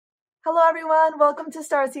Hello everyone, welcome to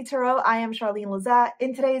StarSea Tarot. I am Charlene Lizette.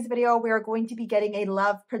 In today's video, we are going to be getting a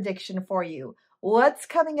love prediction for you. What's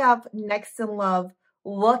coming up next in love?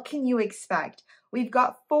 What can you expect? We've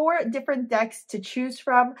got 4 different decks to choose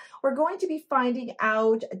from. We're going to be finding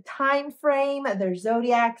out a time frame, their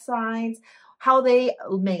zodiac signs, how they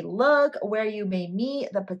may look, where you may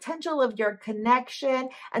meet, the potential of your connection,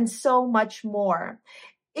 and so much more.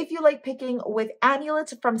 If you like picking with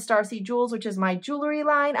amulets from StarSea Jewels, which is my jewelry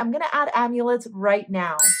line, I'm going to add amulets right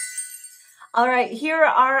now. All right, here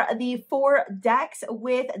are the 4 decks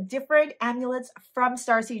with different amulets from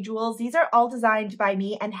StarSea Jewels. These are all designed by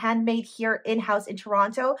me and handmade here in-house in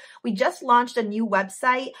Toronto. We just launched a new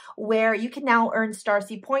website where you can now earn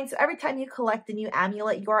StarSea points. So every time you collect a new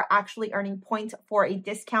amulet, you're actually earning points for a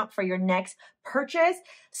discount for your next purchase.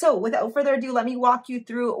 So without further ado, let me walk you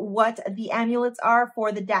through what the amulets are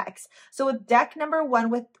for the decks. So with deck number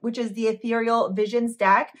 1, which is the Ethereal Visions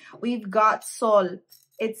deck, we've got Sol.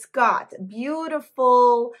 It's got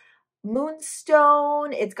beautiful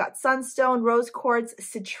moonstone, it's got sunstone, rose quartz,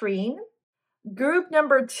 citrine. Group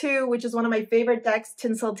number 2, which is one of my favorite decks,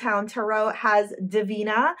 Tinseltown Tarot, has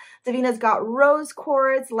Divina. Divina's got rose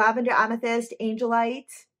quartz, lavender amethyst,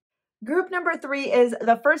 angelite. Group number 3 is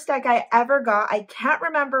the first deck I ever got. I can't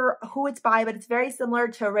remember who it's by, but it's very similar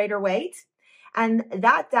to Rider-Waite. And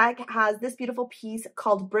that deck has this beautiful piece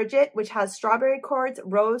called Bridget, which has strawberry quartz,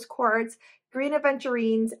 rose quartz, green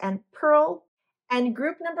aventurines, and pearl. And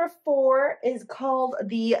group number 4 is called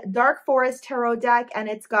the Dark Forest Tarot deck, and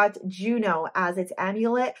it's got Juno as its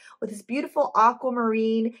amulet with this beautiful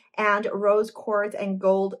aquamarine and rose quartz and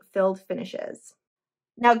gold filled finishes.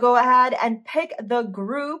 Now go ahead and pick the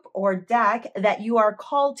group or deck that you are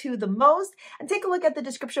called to the most and take a look at the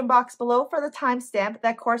description box below for the timestamp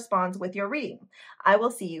that corresponds with your reading. I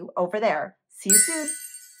will see you over there. See you soon.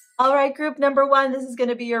 All right, group number 1, this is going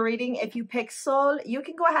to be your reading. If you pick Sol, you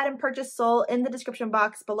can go ahead and purchase Sol in the description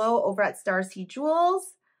box below over at StarSea Jewels.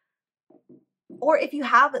 Or if you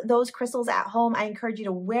have those crystals at home, I encourage you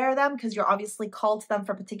to wear them because you're obviously called to them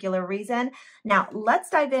for a particular reason. Now,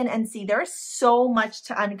 let's dive in and see. There's so much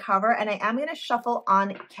to uncover, and I am going to shuffle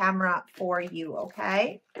on camera for you,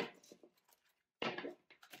 okay?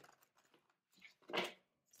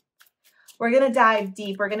 We're going to dive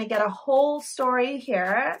deep. We're going to get a whole story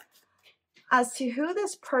here as to who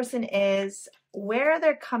this person is, where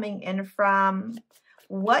they're coming in from,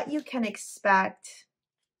 what you can expect.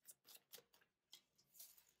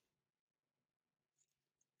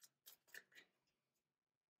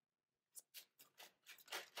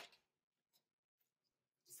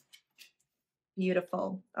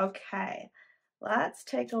 Beautiful. Okay, let's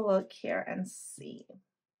take a look here and see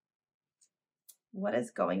what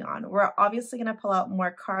is going on. We're obviously going to pull out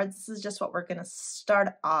more cards. This is just what we're going to start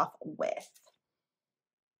off with.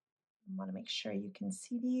 I want to make sure you can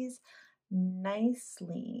see these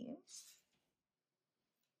nicely.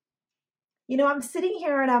 You know, I'm sitting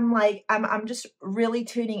here and I'm like, I'm just really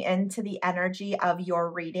tuning into the energy of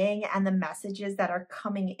your reading and the messages that are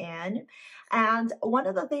coming in. And one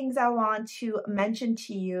of the things I want to mention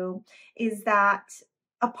to you is that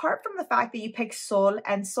apart from the fact that you pick Sol,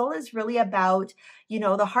 and Sol is really about, you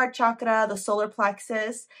know, the heart chakra, the solar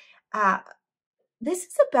plexus, this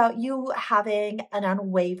is about you having an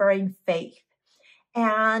unwavering faith.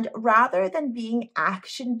 And rather than being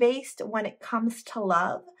action-based when it comes to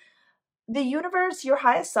love, the universe, your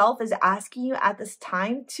highest self, is asking you at this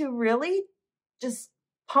time to really just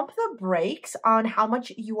pump the brakes on how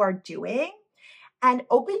much you are doing and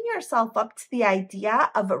open yourself up to the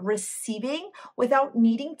idea of receiving without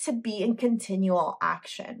needing to be in continual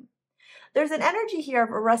action. There's an energy here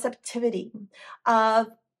of receptivity, of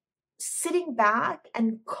sitting back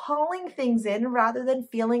and calling things in rather than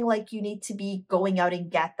feeling like you need to be going out and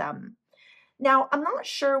get them. Now, I'm not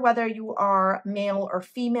sure whether you are male or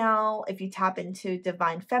female, if you tap into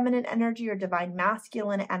divine feminine energy or divine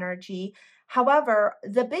masculine energy. However,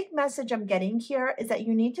 the big message I'm getting here is that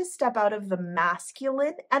you need to step out of the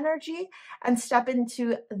masculine energy and step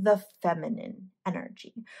into the feminine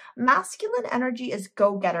energy. Masculine energy is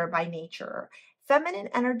go-getter by nature. Feminine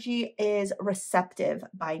energy is receptive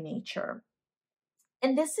by nature.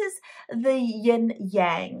 And this is the yin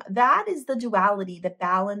yang. That is the duality, the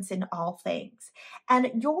balance in all things.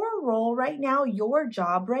 And your role right now, your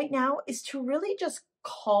job right now, is to really just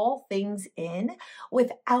call things in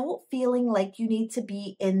without feeling like you need to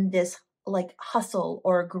be in this like hustle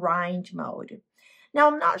or grind mode. Now,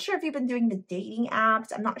 I'm not sure if you've been doing the dating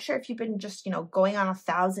apps. I'm not sure if you've been just, going on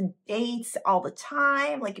 1,000 dates all the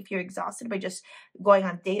time. Like if you're exhausted by just going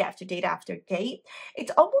on date after date after date.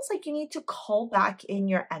 It's almost like you need to call back in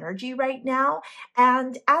your energy right now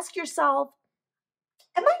and ask yourself,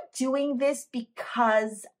 am I doing this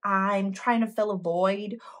because I'm trying to fill a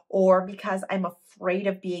void, or because I'm afraid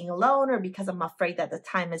of being alone, or because I'm afraid that the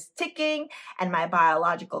time is ticking and my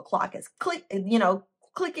biological clock is clicking,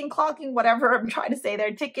 clocking, whatever I'm trying to say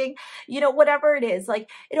there, ticking, whatever it is. Like,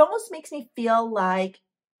 it almost makes me feel like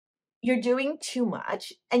you're doing too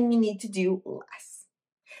much and you need to do less.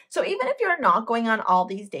 So even if you're not going on all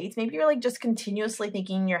these dates, maybe you're like just continuously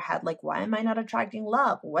thinking in your head, like, why am I not attracting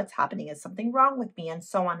love? What's happening? Is something wrong with me? And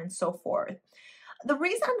so on and so forth. The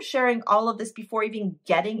reason I'm sharing all of this before even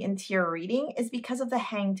getting into your reading is because of the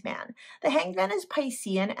Hanged Man. The Hanged Man is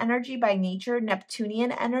Piscean energy by nature,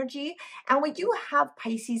 Neptunian energy, and we do have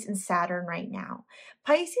Pisces and Saturn right now.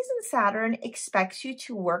 Pisces and Saturn expects you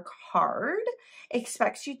to work hard,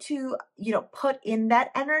 expects you to, put in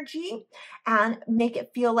that energy and make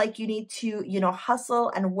it feel like you need to, hustle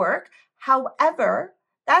and work. However,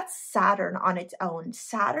 that's Saturn on its own.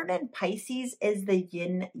 Saturn in Pisces is the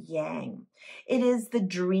yin yang. It is the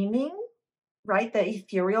dreaming, right? The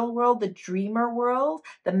ethereal world, the dreamer world,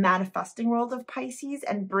 the manifesting world of Pisces,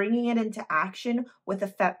 and bringing it into action with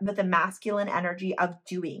the masculine energy of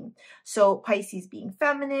doing. So Pisces being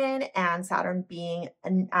feminine and Saturn being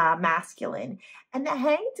masculine. And the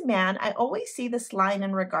Hanged Man, I always see this line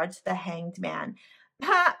in regards to the Hanged Man.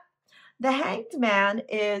 The Hanged Man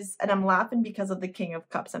is, and I'm laughing because of the King of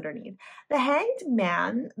Cups underneath. The Hanged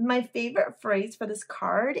Man, my favorite phrase for this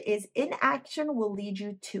card is, inaction will lead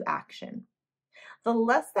you to action. The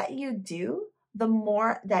less that you do, the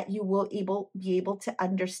more that you will be able to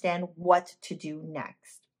understand what to do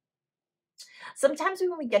next. Sometimes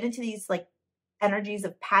when we get into these energies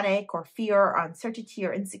of panic or fear or uncertainty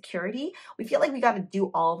or insecurity, we feel like we got to do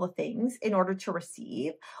all the things in order to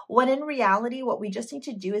receive, when in reality, what we just need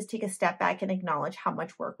to do is take a step back and acknowledge how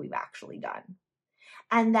much work we've actually done.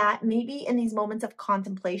 And that maybe in these moments of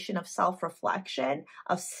contemplation, of self-reflection,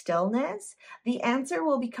 of stillness, the answer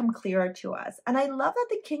will become clearer to us. And I love that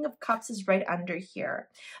the King of Cups is right under here,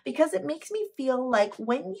 because it makes me feel like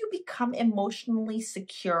when you become emotionally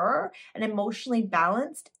secure and emotionally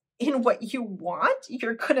balanced in what you want,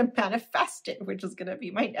 you're going to manifest it, which is going to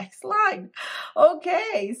be my next line.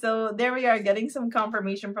 Okay, so there we are, getting some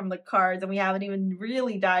confirmation from the cards, and we haven't even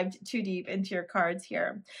really dived too deep into your cards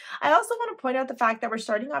here. I also want to point out the fact that we're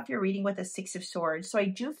starting off your reading with a Six of Swords. So I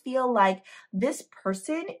do feel like this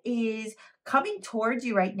person is coming towards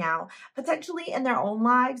you right now. Potentially in their own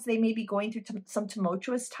lives, they may be going through some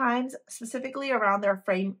tumultuous times, specifically around their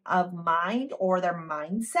frame of mind or their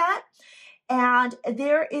mindset. And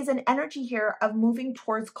there is an energy here of moving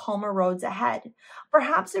towards calmer roads ahead.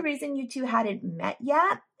 Perhaps the reason you two hadn't met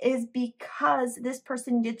yet is because this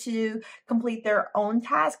person needed to complete their own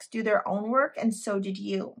tasks, do their own work, and so did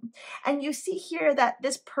you. And you see here that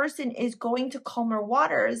this person is going to calmer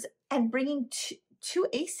waters and bringing two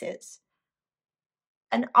aces.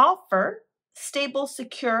 An offer, stable,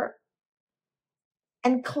 secure,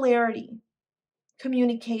 and clarity,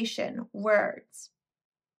 communication, words.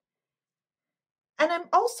 And I'm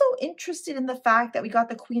also interested in the fact that we got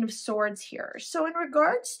the Queen of Swords here. So in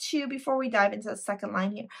regards to, before we dive into the second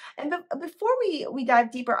line here, and before we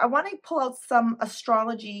dive deeper, I want to pull out some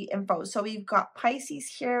astrology info. So we've got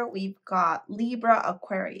Pisces here, we've got Libra,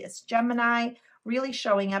 Aquarius, Gemini, really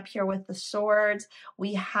showing up here with the swords.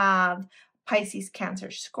 We have Pisces,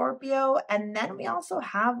 Cancer, Scorpio, and then we also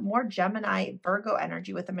have more Gemini, Virgo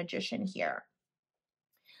energy with the Magician here.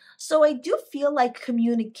 So I do feel like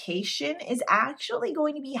communication is actually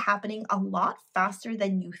going to be happening a lot faster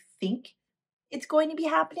than you think it's going to be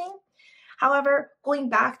happening. However, going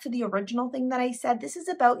back to the original thing that I said, this is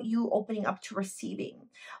about you opening up to receiving.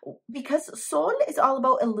 Because Sol is all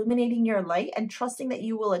about illuminating your light and trusting that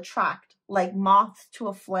you will attract, like moths to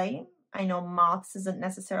a flame. I know moths isn't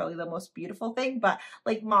necessarily the most beautiful thing, but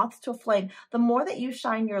like moths to a flame, the more that you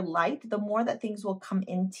shine your light, the more that things will come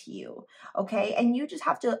into you, okay? And you just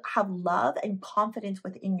have to have love and confidence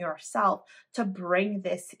within yourself to bring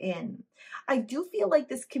this in. I do feel like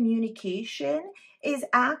this communication is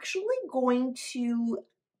actually going to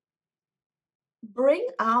bring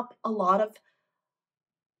up a lot of,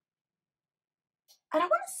 I don't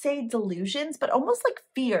want to say delusions, but almost like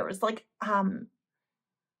fears, like,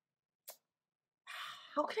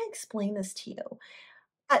 how can I explain this to you?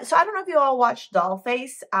 So I don't know if you all watched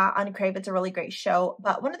Dollface on Crave. It's a really great show.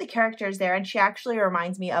 But one of the characters there, and she actually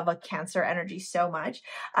reminds me of a Cancer energy so much.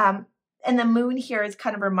 And the moon here is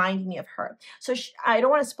kind of reminding me of her. So I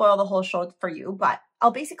don't want to spoil the whole show for you, but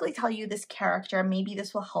I'll basically tell you this character. Maybe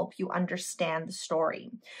this will help you understand the story.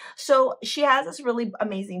 So she has this really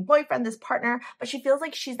amazing boyfriend, this partner, but she feels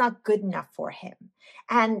like she's not good enough for him.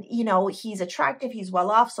 And, you know, he's attractive, he's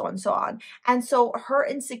well off, so on and so on. And so her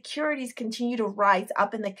insecurities continue to rise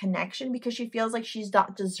up in the connection because she feels like she's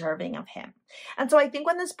not deserving of him. And so I think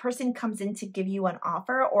when this person comes in to give you an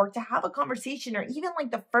offer or to have a conversation or even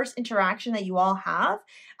like the first interaction that you all have,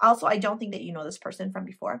 also, I don't think that you know this person from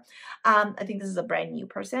before. I think this is a brand new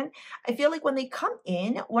person. I feel like when they come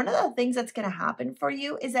in, one of the things that's going to happen for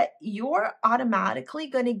you is that you're automatically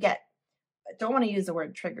going to get, I don't want to use the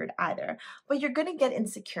word triggered either, but you're going to get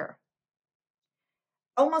insecure.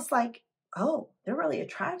 Almost like, oh, they're really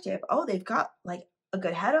attractive. Oh, they've got like a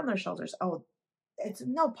good head on their shoulders. Oh, it's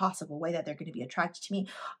no possible way that they're going to be attracted to me.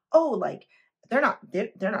 Oh, like they're not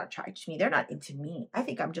attracted to me. They're not into me. I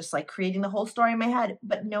think I'm just like creating the whole story in my head.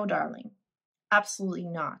 But no, darling, absolutely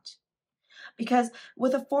not. Because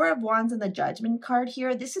with the Four of Wands and the Judgment card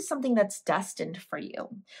here, this is something that's destined for you.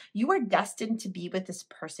 You are destined to be with this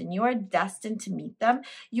person. You are destined to meet them.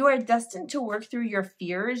 You are destined to work through your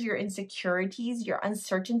fears, your insecurities, your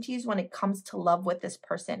uncertainties when it comes to love with this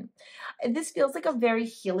person. This feels like a very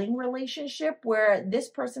healing relationship where this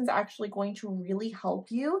person's actually going to really help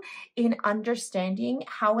you in understanding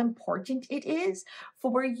how important it is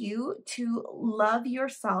for you to love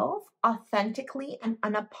yourself authentically and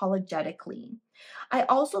unapologetically. I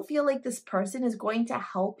also feel like this person is going to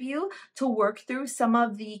help you to work through some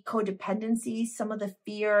of the codependencies, some of the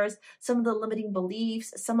fears, some of the limiting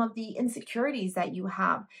beliefs, some of the insecurities that you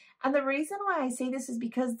have. And the reason why I say this is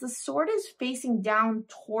because the sword is facing down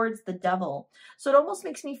towards the devil. So it almost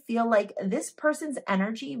makes me feel like this person's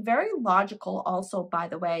energy, very logical also, by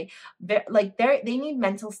the way, like they need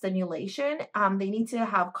mental stimulation. They need to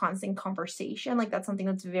have constant conversation. Like that's something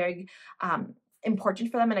that's very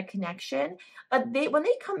important for them in a connection. But when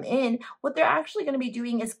they come in, what they're actually going to be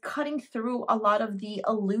doing is cutting through a lot of the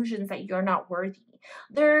illusions that you're not worthy.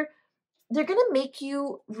 They're going to make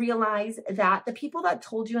you realize that the people that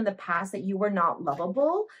told you in the past that you were not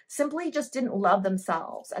lovable simply just didn't love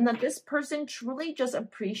themselves, and that this person truly just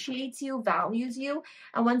appreciates you, values you,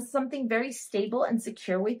 and wants something very stable and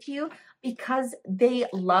secure with you because they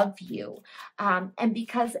love you, and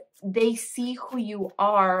because they see who you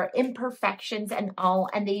are, imperfections and all,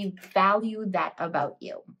 and they value that about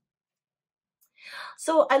you.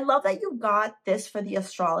 So I love that you got this for the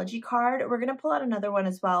astrology card. We're going to pull out another one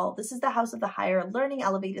as well. This is the house of the higher learning,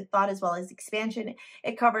 elevated thought, as well as expansion.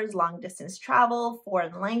 It covers long distance travel,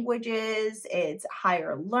 foreign languages, it's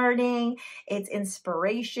higher learning, it's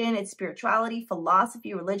inspiration, it's spirituality,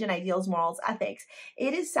 philosophy, religion, ideals, morals, ethics.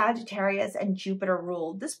 It is Sagittarius and Jupiter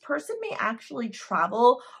ruled. This person may actually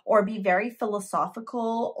travel or be very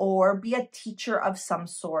philosophical or be a teacher of some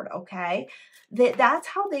sort, okay? That's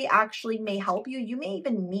how they actually may help you. You may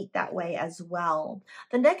even meet that way as well.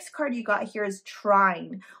 The next card you got here is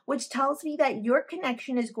Trine, which tells me that your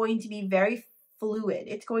connection is going to be very fluid.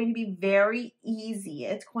 It's going to be very easy.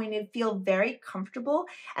 It's going to feel very comfortable,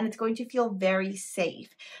 and it's going to feel very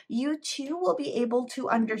safe. You two will be able to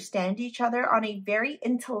understand each other on a very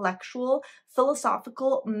intellectual,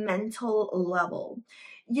 philosophical, mental level.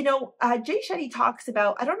 You know, Jay Shetty talks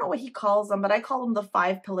about, I don't know what he calls them, but I call them the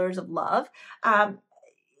 5 pillars of love.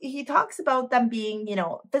 He talks about them being, you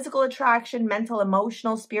know, physical attraction, mental,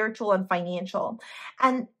 emotional, spiritual, and financial.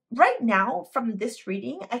 And right now, from this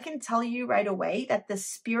reading, I can tell you right away that the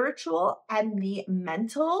spiritual and the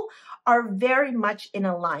mental are very much in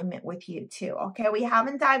alignment with you too, okay? We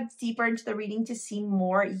haven't dived deeper into the reading to see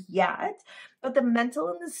more yet, but the mental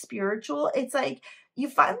and the spiritual, it's like you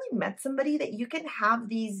finally met somebody that you can have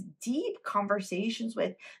these deep conversations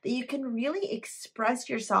with, that you can really express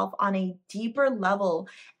yourself on a deeper level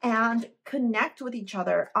and connect with each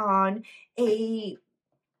other on a,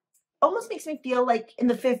 almost makes me feel like in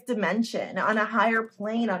the 5th dimension, on a higher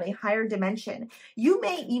plane, on a higher dimension. You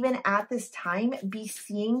may even at this time be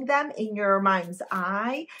seeing them in your mind's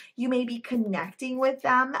eye. You may be connecting with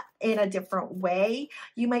them in a different way.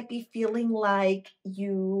 You might be feeling like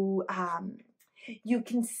you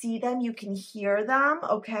can see them, you can hear them,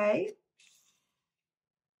 okay?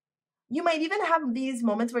 You might even have these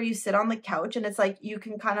moments where you sit on the couch and it's like you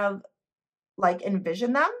can kind of like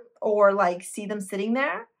envision them or like see them sitting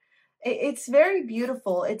there. It's very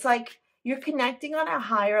beautiful. It's like you're connecting on a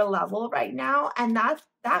higher level right now, and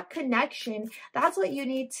that connection, that's what you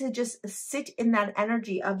need to just sit in that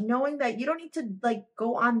energy of knowing that you don't need to like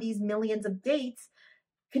go on these millions of dates.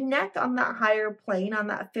 Connect on that higher plane, on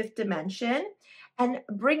that 5th dimension, and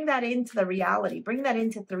bring that into the reality, bring that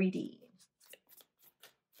into 3D.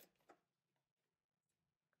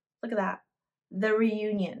 Look at that. The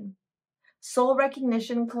reunion. Soul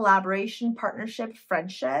recognition, collaboration, partnership,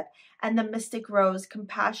 friendship, and the mystic rose,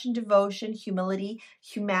 compassion, devotion, humility,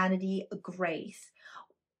 humanity, grace.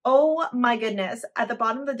 Oh my goodness. At the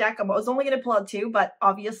bottom of the deck, I was only going to pull out two, but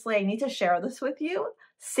obviously I need to share this with you.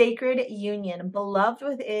 Sacred union, beloved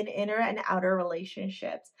within inner and outer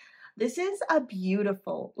relationships. This is a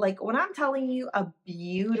beautiful, like when I'm telling you, a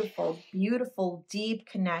beautiful, beautiful, deep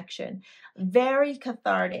connection. Very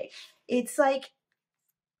cathartic. It's like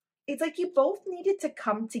you both needed to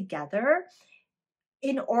come together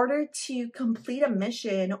in order to complete a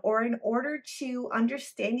mission, or in order to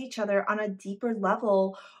understand each other on a deeper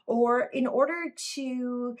level, or in order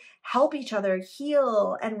to help each other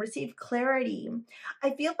heal and receive clarity.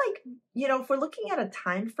 I feel like, you know, if we're looking at a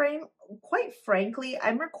time frame, quite frankly,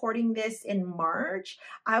 I'm recording this in March.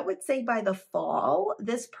 I would say by the fall,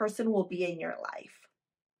 this person will be in your life.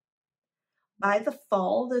 By the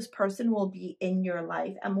fall, this person will be in your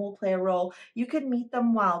life and will play a role. You could meet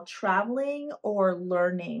them while traveling or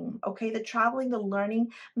learning, okay? The traveling, the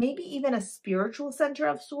learning, maybe even a spiritual center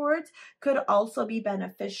of sorts could also be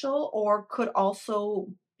beneficial, or could also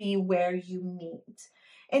be where you meet.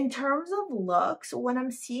 In terms of looks, when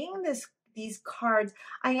I'm seeing these cards,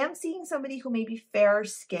 I am seeing somebody who may be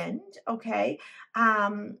fair-skinned, okay?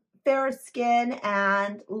 Fair skin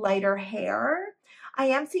and lighter hair. I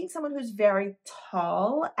am seeing someone who's very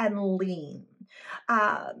tall and lean.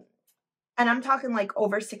 And I'm talking like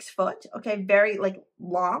over 6 foot, okay? Very like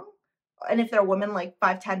long. And if they're women, like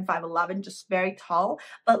 5'10", 5'11", just very tall,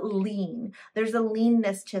 but lean. There's a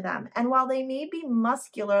leanness to them. And while they may be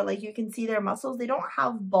muscular, like you can see their muscles, they don't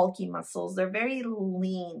have bulky muscles. They're very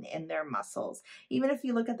lean in their muscles. Even if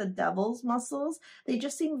you look at the devil's muscles, they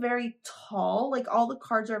just seem very tall. Like all the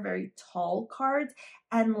cards are very tall cards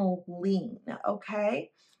and lean,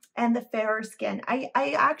 okay? And the fairer skin. I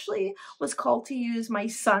actually was called to use my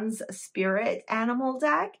son's spirit animal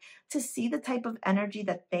deck to see the type of energy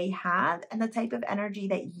that they have and the type of energy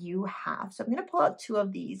that you have. So I'm going to pull out two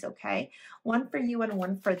of these, okay? One for you and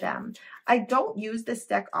one for them. I don't use this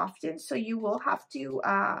deck often, so you will have to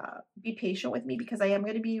be patient with me, because I am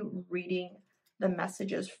going to be reading the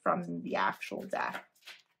messages from the actual deck.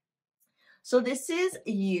 So this is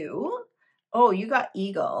you. Oh, you got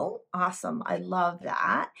eagle. Awesome. I love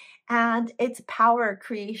that. And it's power,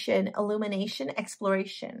 creation, illumination,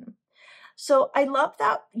 exploration. So I love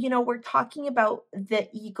that, you know, we're talking about the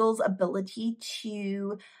eagle's ability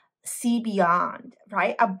to see beyond,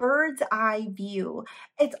 right? A bird's eye view.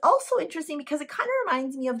 It's also interesting because it kind of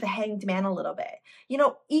reminds me of the Hanged Man a little bit. You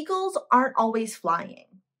know, eagles aren't always flying.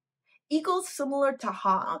 Eagles, similar to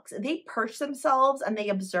hawks, they perch themselves and they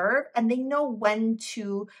observe, and they know when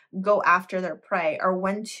to go after their prey or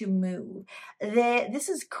when to move. This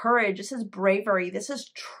is courage, this is bravery, this is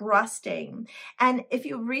trusting. And if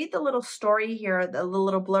you read the little story here, the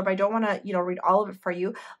little blurb, I don't want to, you know, read all of it for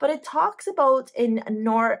you, but it talks about in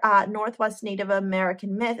Northwest Native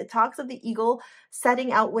American myth, it talks of the eagle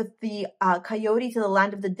setting out with the coyote to the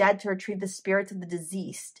land of the dead to retrieve the spirits of the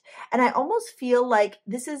deceased. And I almost feel like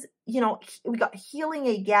this is, you know, we got healing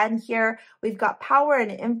again here. We've got power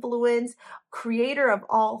and influence, creator of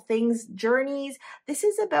all things, journeys. This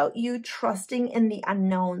is about you trusting in the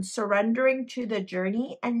unknown, surrendering to the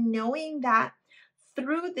journey, and knowing that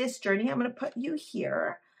through this journey, I'm going to put you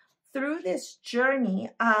here, through this journey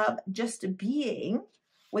of just being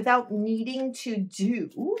without needing to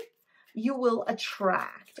do, you will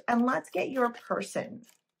attract. And let's get your person.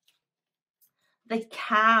 The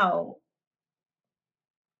cow.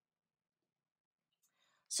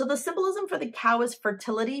 So the symbolism for the cow is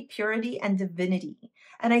fertility, purity, and divinity.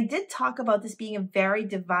 And I did talk about this being a very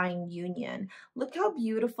divine union. Look how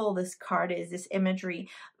beautiful this card is, this imagery.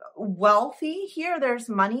 Wealthy here, there's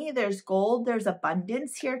money, there's gold, there's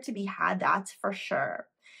abundance here to be had, that's for sure.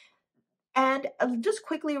 And just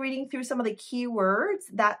quickly reading through some of the keywords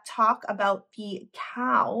that talk about the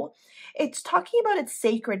cow, it's talking about its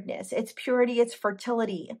sacredness, its purity, its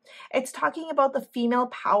fertility. It's talking about the female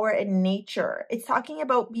power in nature. It's talking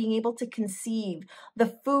about being able to conceive,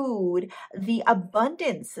 the food, the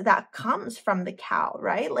abundance that comes from the cow,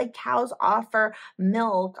 right? Like cows offer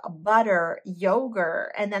milk, butter,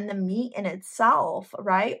 yogurt, and then the meat in itself,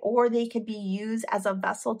 right? Or they could be used as a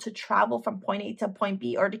vessel to travel from point A to point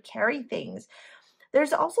B, or to carry things.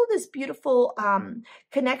 There's also this beautiful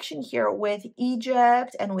connection here with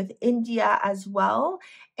Egypt and with India as well.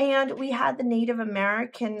 And we had the Native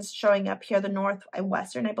Americans showing up here, the North and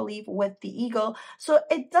Western, I believe, with the eagle. So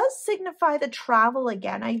it does signify the travel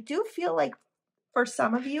again. I do feel like for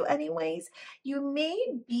some of you anyways, you may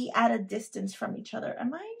be at a distance from each other.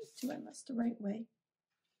 Am I doing this the right way?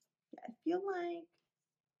 I feel like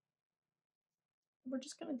we're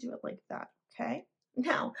just going to do it like that, okay?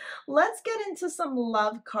 Now, let's get into some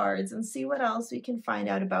love cards and see what else we can find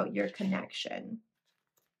out about your connection.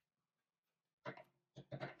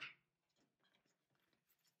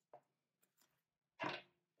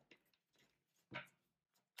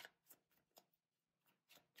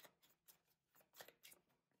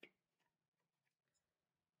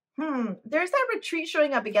 There's that retreat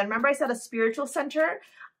showing up again. Remember I said a spiritual center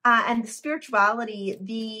and the spirituality,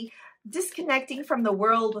 the disconnecting from the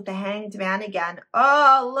world with the Hanged Man again.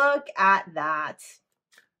 Oh, look at that.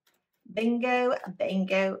 Bingo,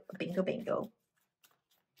 bingo, bingo, bingo.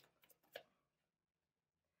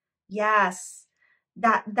 Yes,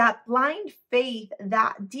 that blind faith,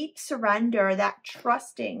 that deep surrender, that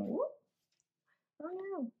trusting. Ooh. Oh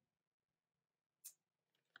no.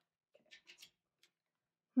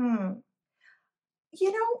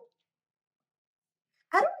 You know,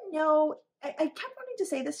 I don't know. I kept wanting to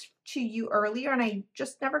say this to you earlier and I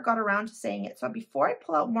just never got around to saying it. So before I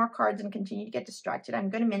pull out more cards and continue to get distracted, I'm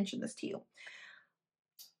going to mention this to you.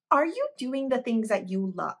 Are you doing the things that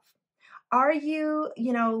you love? Are you,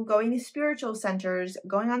 going to spiritual centers,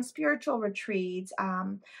 going on spiritual retreats,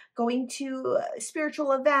 going to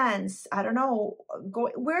spiritual events? I don't know.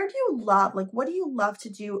 Where do you love? Like, what do you love to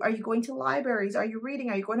do? Are you going to libraries? Are you reading?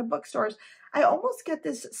 Are you going to bookstores? I almost get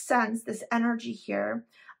this sense, this energy here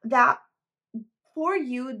that for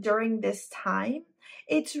you during this time,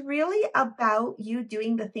 it's really about you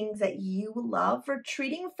doing the things that you love,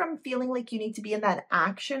 retreating from feeling like you need to be in that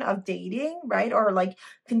action of dating, right? Or like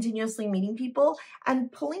continuously meeting people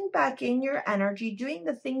and pulling back in your energy, doing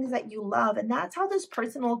the things that you love. And that's how this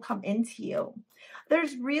person will come into you.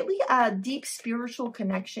 There's really a deep spiritual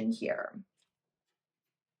connection here.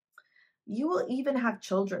 You will even have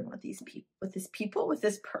children with these people, with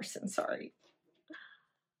this person, sorry.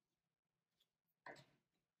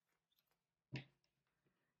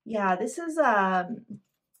 Yeah, this is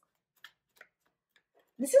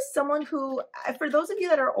someone who, for those of you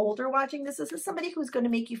that are older watching this is somebody who's going to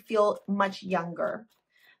make you feel much younger.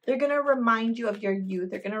 They're going to remind you of your youth.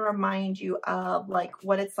 They're going to remind you of like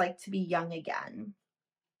what it's like to be young again.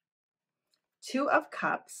 2 of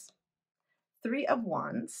Cups, 3 of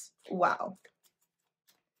Wands. Wow.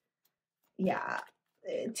 Yeah.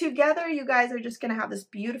 Together, you guys are just going to have this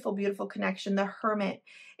beautiful, beautiful connection. The Hermit.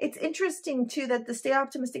 It's interesting, too, that the stay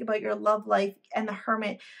optimistic about your love life and the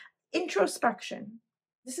Hermit. Introspection.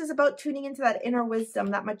 This is about tuning into that inner wisdom,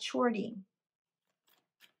 that maturity.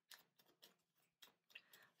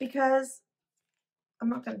 Because, I'm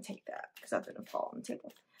not going to take that because that's going to fall on the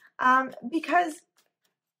table. Because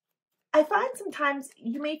I find sometimes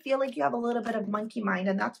you may feel like you have a little bit of monkey mind,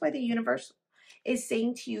 and that's why the universe is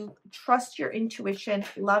saying to you, trust your intuition,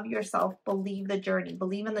 love yourself, believe the journey,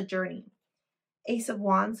 believe in the journey. Ace of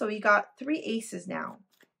Wands. So you got 3 aces now.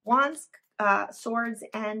 Wands, Swords,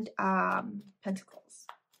 and Pentacles.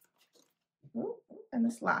 Ooh, and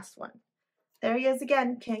this last one. There he is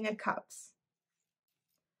again, King of Cups.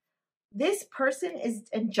 This person is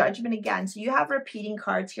in Judgment again. So you have repeating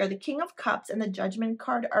cards here. The King of Cups and the Judgment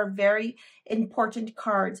card are very important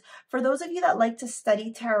cards. For those of you that like to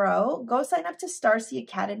study tarot, go sign up to StarSea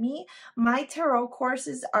Academy. My tarot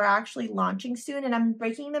courses are actually launching soon and I'm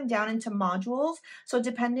breaking them down into modules. So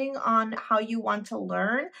depending on how you want to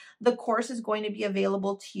learn, the course is going to be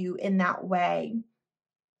available to you in that way.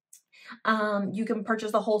 You can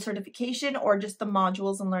purchase the whole certification or just the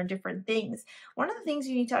modules and learn different things. One of the things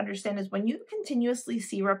you need to understand is when you continuously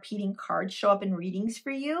see repeating cards show up in readings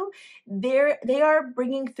for you, they are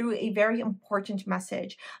bringing through a very important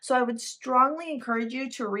message. So I would strongly encourage you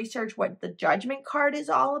to research what the Judgment card is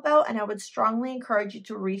all about, and I would strongly encourage you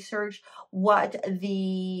to research what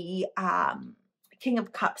the King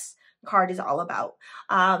of Cups card is all about.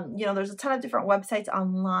 There's a ton of different websites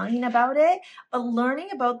online about it, but learning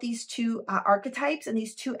about these 2 archetypes and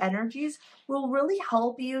these 2 energies will really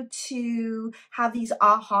help you to have these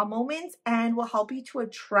aha moments and will help you to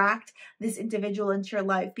attract this individual into your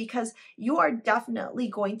life, because you are definitely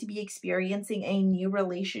going to be experiencing a new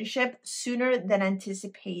relationship sooner than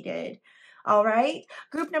anticipated. All right.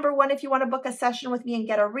 Group number 1, if you want to book a session with me and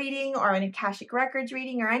get a reading or an Akashic Records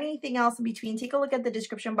reading or anything else in between, take a look at the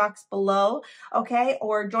description box below. Okay.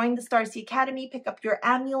 Or join the StarSea Academy, pick up your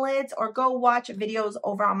amulets, or go watch videos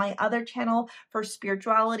over on my other channel for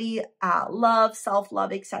spirituality, love,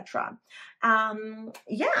 self-love, etc.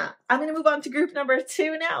 Yeah, I'm going to move on to group number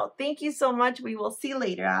 2 now. Thank you so much. We will see you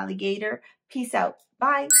later, alligator. Peace out.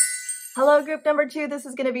 Bye. Hello, group number 2. This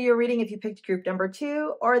is going to be your reading if you picked group number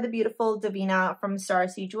 2 or the beautiful Davina from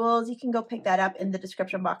StarSea Jewels. You can go pick that up in the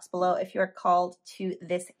description box below if you're called to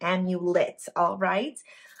this amulet. All right.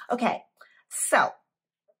 Okay. So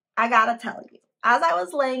I got to tell you, as I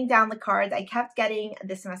was laying down the cards, I kept getting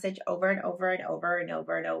this message over and over and over and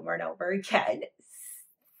over and over and over again.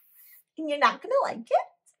 And you're not going to like it,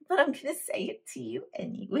 but I'm going to say it to you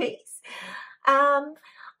anyways.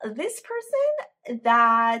 This person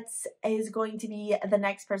that is going to be the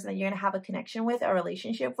next person that you're going to have a connection with, a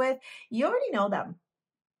relationship with, you already know them.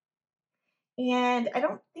 And I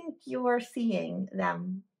don't think you're seeing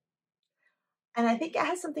them. And I think it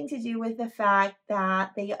has something to do with the fact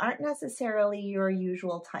that they aren't necessarily your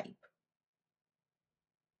usual type.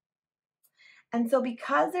 And so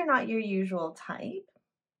because they're not your usual type,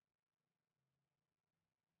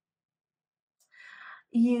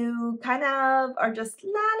 you kind of are just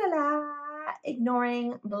la la la,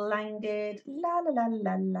 ignoring, blinded, la la la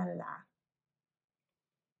la la la.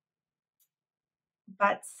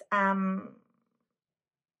 But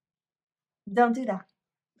don't do that,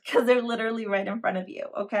 because they're literally right in front of you,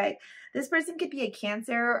 okay? This person could be a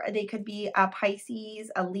Cancer, they could be a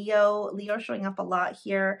Pisces, a Leo. Leo showing up a lot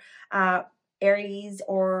here, Aries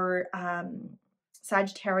or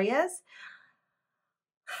Sagittarius.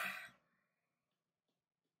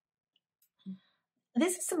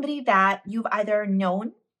 This is somebody that you've either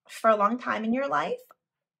known for a long time in your life,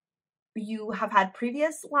 you have had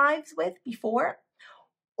previous lives with before,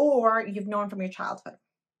 or you've known from your childhood.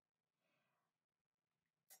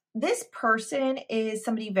 This person is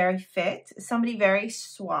somebody very fit, somebody very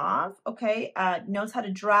suave, okay, knows how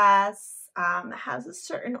to dress, has a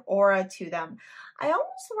certain aura to them. I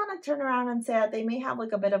almost want to turn around and say that they may have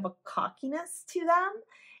like a bit of a cockiness to them,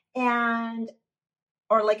 and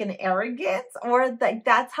or like an arrogance, or like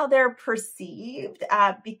that's how they're perceived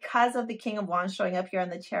because of the King of Wands showing up here in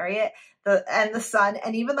the Chariot, and the Sun,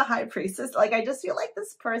 and even the High Priestess. Like, I just feel like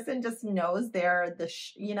this person just knows they're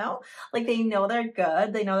you know, like they know they're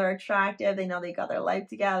good, they know they're attractive, they know they got their life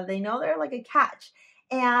together, they know they're like a catch.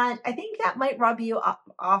 And I think that might rub you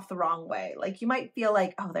off the wrong way. Like, you might feel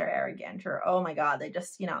like, oh, they're arrogant, or oh my God, they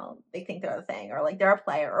just, you know, they think they're the thing, or like they're a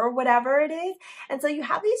player, or whatever it is. And so you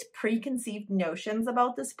have these preconceived notions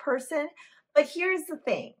about this person. But here's the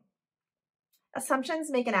thing.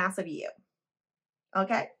 Assumptions make an ass of you.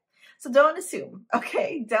 Okay? So don't assume.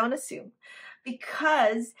 Okay? Don't assume.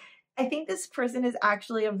 Because I think this person is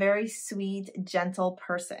actually a very sweet, gentle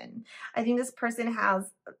person. I think this person has,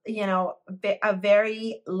 you know, a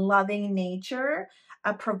very loving nature,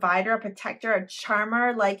 a provider, a protector, a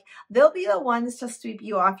charmer. Like, they'll be the ones to sweep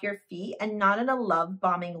you off your feet, and not in a love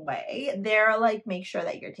bombing way. They're like, make sure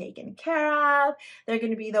that you're taken care of. They're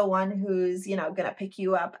going to be the one who's, you know, going to pick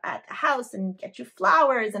you up at the house and get you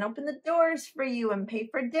flowers and open the doors for you and pay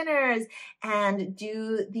for dinners and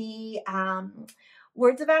do the,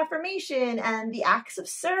 words of affirmation and the acts of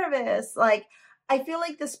service. Like, I feel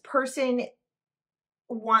like this person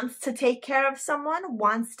wants to take care of someone,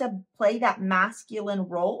 wants to play that masculine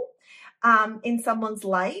role in someone's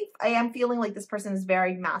life. I am feeling like this person is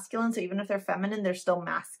very masculine. So even if they're feminine, they're still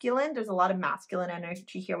masculine. There's a lot of masculine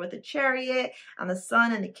energy here with the Chariot and the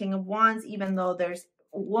Sun and the King of Wands, even though there's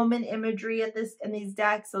woman imagery at this in these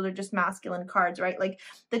decks. So they're just masculine cards, right? Like,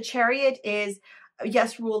 the Chariot is,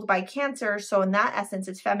 yes, ruled by Cancer, so in that essence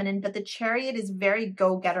it's feminine, but the Chariot is very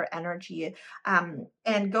go-getter energy,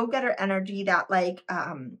 and go-getter energy that like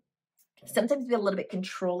sometimes be a little bit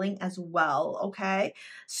controlling as well. Okay,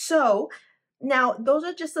 so now those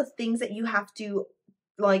are just the things that you have to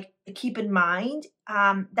like keep in mind,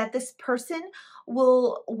 that this person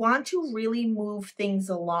will want to really move things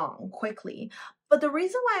along quickly. But the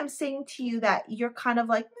reason why I'm saying to you that you're kind of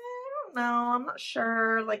like, no, I'm not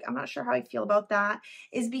sure. Like, I'm not sure how I feel about that,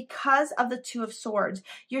 is because of the Two of Swords.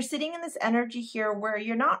 You're sitting in this energy here where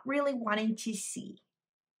you're not really wanting to see.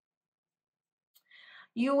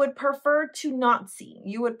 You would prefer to not see.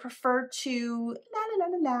 You would prefer to la la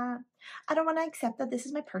la la la. I don't want to accept that this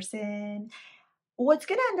is my person. What's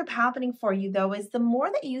going to end up happening for you, though, is the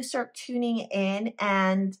more that you start tuning in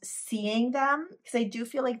and seeing them, because I do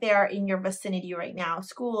feel like they are in your vicinity right now,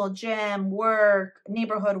 school, gym, work,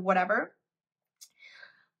 neighborhood, whatever,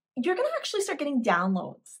 you're going to actually start getting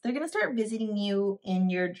downloads. They're going to start visiting you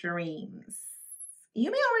in your dreams.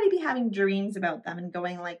 You may already be having dreams about them and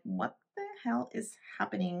going like, what the hell is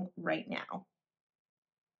happening right now?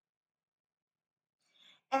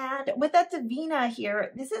 And with that Davina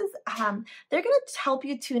here, this is, they're going to help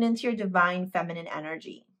you tune into your divine feminine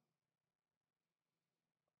energy.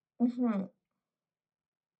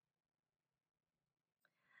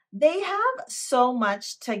 They have so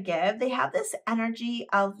much to give. They have this energy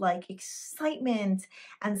of like excitement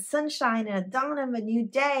and sunshine and a dawn of a new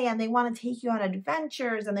day. And they want to take you on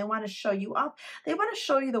adventures and they want to show you up. They want to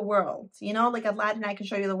show you the world, you know, like Aladdin, I can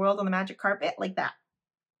show you the world on the magic carpet, like that.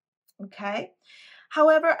 Okay.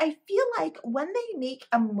 However, I feel like when they make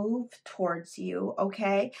a move towards you,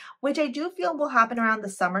 okay, which I do feel will happen around the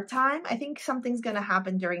summertime. I think something's going to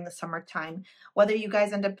happen during the summertime, whether you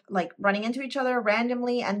guys end up like running into each other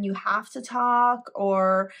randomly and you have to talk,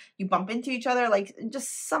 or you bump into each other, like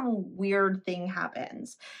just some weird thing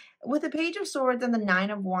happens. With the Page of Swords and the Nine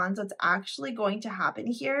of Wands, what's actually going to happen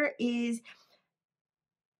here is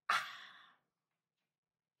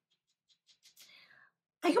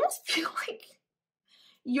I almost feel like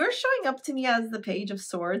you're showing up to me as the Page of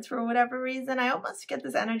Swords for whatever reason. I almost get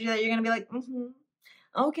this energy that you're going to be like,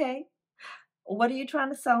 okay, what are you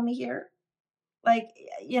trying to sell me here? Like,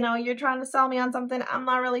 you know, you're trying to sell me on something. I'm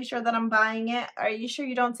not really sure that I'm buying it. Are you sure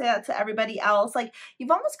you don't say that to everybody else? Like,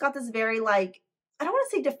 you've almost got this very, like, I don't want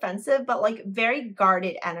to say defensive, but like very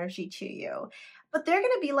guarded energy to you. But they're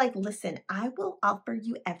going to be like, listen, I will offer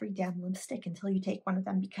you every damn lipstick until you take one of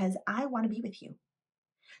them because I want to be with you.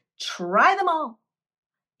 Try them all.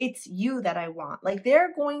 It's you that I want. Like,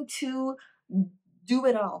 they're going to do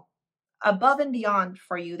it all above and beyond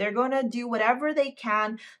for you. They're going to do whatever they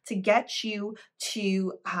can to get you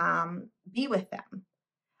to be with them.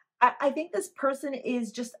 I think this person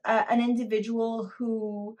is just an individual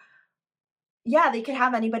who, yeah, they could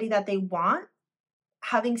have anybody that they want.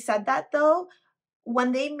 Having said that, though,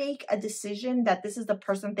 when they make a decision that this is the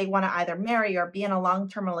person they want to either marry or be in a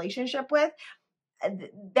long-term relationship with,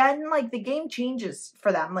 then like the game changes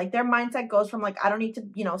for them. Like their mindset goes from like, I don't need to,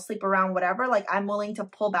 you know, sleep around, whatever. Like I'm willing to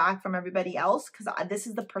pull back from everybody else because this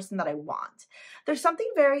is the person that I want. There's something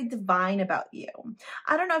very divine about you.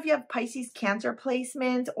 I don't know if you have Pisces Cancer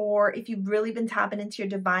placement or if you've really been tapping into your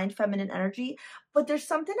divine feminine energy, but there's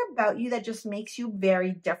something about you that just makes you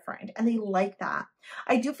very different. And they like that.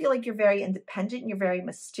 I do feel like you're very independent. You're very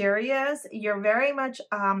mysterious. You're very much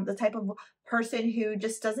the type of person who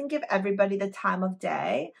just doesn't give everybody the time of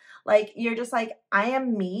day. Like you're just like, I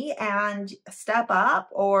am me and step up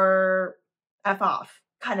or F off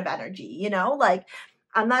kind of energy, you know, like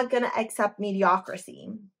I'm not going to accept mediocrity.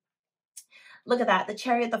 Look at that. The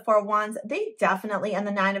Chariot, the Four of Wands, they definitely, and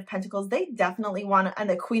the Nine of Pentacles, they definitely want to, and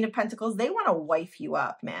the Queen of Pentacles, they want to wife you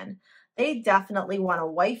up, man. They definitely want to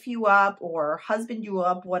wife you up or husband you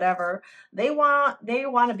up, whatever. They want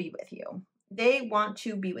to be with you. They want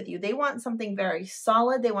to be with you. They want something very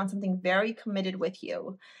solid. They want something very committed with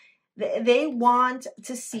you. They want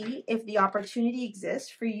to see if the opportunity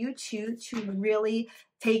exists for you to really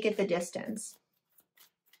take it the distance.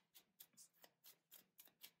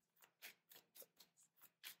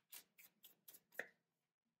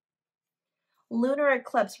 Lunar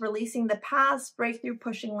eclipse, releasing the past, breakthrough,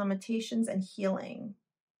 pushing limitations, and healing.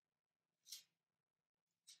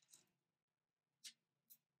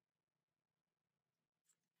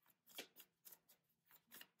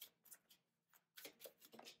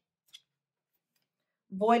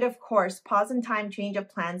 Void of course, pause in time, change of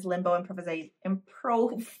plans, limbo,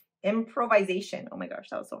 improvisation. Oh my gosh,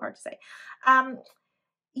 that was so hard to say.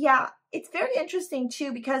 Yeah, it's very interesting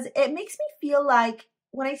too, because it makes me feel like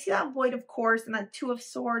when I see that Void of course and that Two of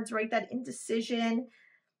Swords, right, that indecision,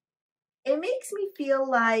 it makes me feel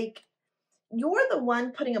like you're the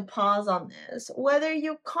one putting a pause on this, whether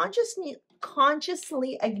you consciously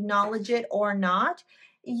acknowledge it or not.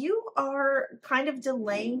 You are kind of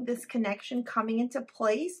delaying this connection coming into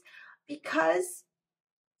place because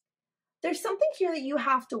there's something here that you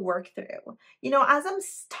have to work through. You know, as I'm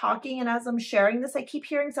talking and as I'm sharing this, I keep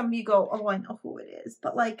hearing some of you go, oh, I know who it is,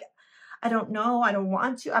 but like, I don't know, I don't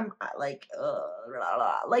want to. I'm like, blah,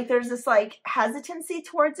 blah. Like there's this like hesitancy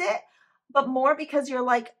towards it, but more because you're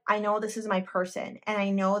like, I know this is my person. And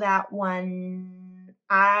I know that when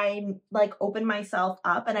I like open myself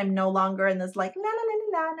up and I'm no longer in this like,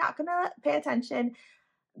 not gonna pay attention.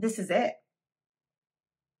 This is it.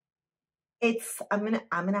 I'm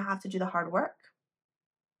gonna have to do the hard work.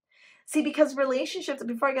 See, because relationships,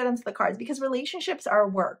 before I get into the cards, because relationships are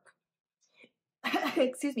work.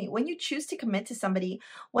 Excuse me, when you choose to commit to somebody,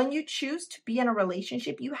 when you choose to be in a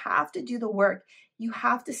relationship, you have to do the work. You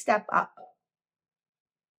have to step up.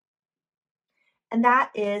 And that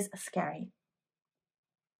is scary.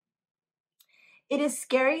 It is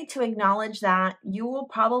scary to acknowledge that you will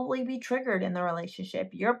probably be triggered in the relationship.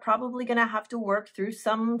 You're probably going to have to work through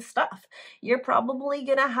some stuff. You're probably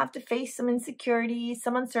going to have to face some insecurities,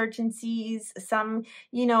 some uncertainties, some,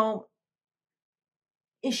 you know,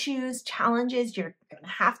 issues, challenges. You're going to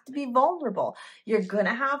have to be vulnerable. You're going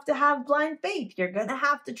to have blind faith. You're going to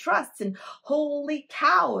have to trust. And holy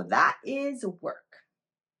cow, that is work.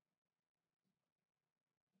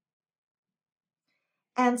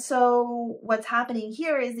 And so what's happening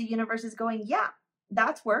here is the universe is going, yeah,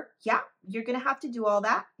 that's work. Yeah, you're going to have to do all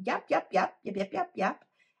that. Yep.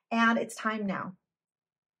 And it's time now.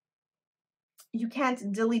 You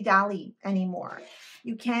can't dilly-dally anymore.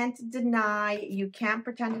 You can't deny. You can't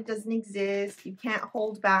pretend it doesn't exist. You can't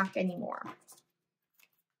hold back anymore.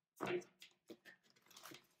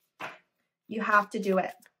 You have to do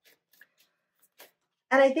it.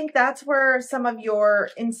 And I think that's where some of your,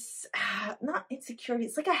 not insecurity,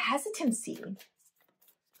 it's like a hesitancy.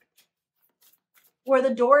 Where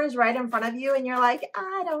the door is right in front of you and you're like,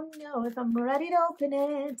 I don't know if I'm ready to open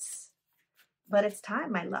it. But it's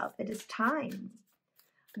time, my love. It is time.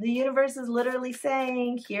 The universe is literally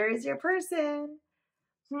saying, here is your person.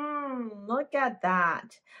 Look at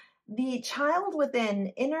that. The child within,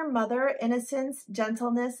 inner mother, innocence,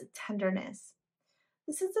 gentleness, tenderness.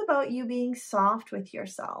 This is about you being soft with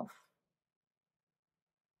yourself.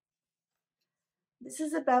 This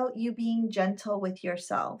is about you being gentle with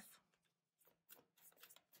yourself.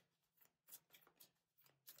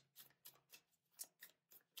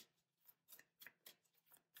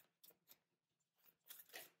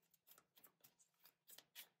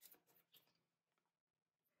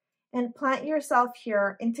 And plant yourself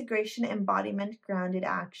here, integration, embodiment, grounded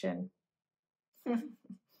action.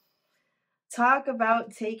 Talk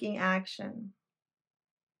about taking action.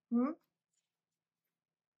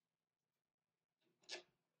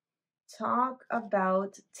 Talk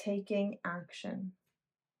about taking action.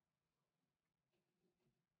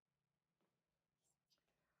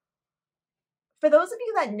 For those of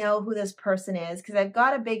you that know who this person is, because I've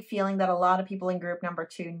got a big feeling that a lot of people in group number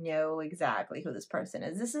 2 know exactly who this person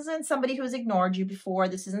is. This isn't somebody who's ignored you before.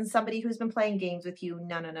 This isn't somebody who's been playing games with you.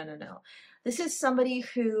 No. This is somebody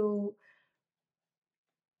who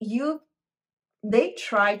they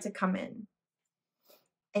tried to come in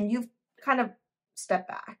and you've kind of stepped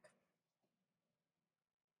back.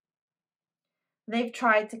 They've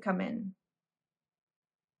tried to come in.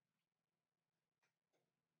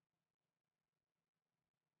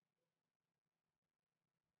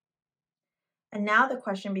 And now the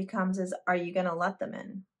question becomes is, are you going to let them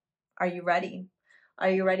in? Are you ready? Are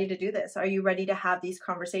you ready to do this? Are you ready to have these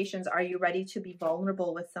conversations? Are you ready to be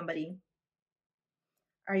vulnerable with somebody?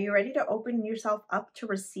 Are you ready to open yourself up to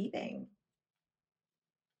receiving?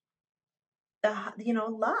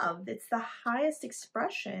 Love, it's the highest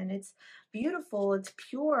expression. It's beautiful. It's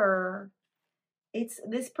pure.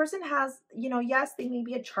 This person has, yes, they may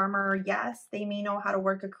be a charmer. Yes, they may know how to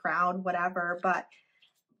work a crowd, whatever, but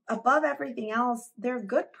above everything else, they're a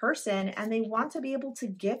good person and they want to be able to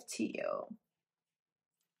give to you.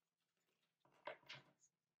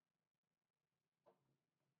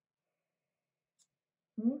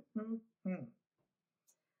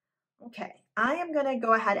 Okay, I am going to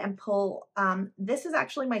go ahead and pull, this is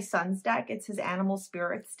actually my son's deck. It's his Animal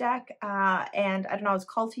Spirits deck, and I don't know, I was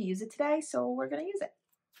called to use it today, so we're going to use it.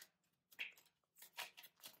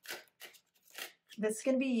 This is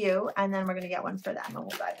going to be you, and then we're going to get one for them, and we'll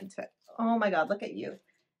dive into it. Oh my God, look at you.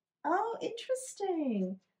 Oh,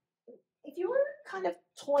 interesting. If you were kind of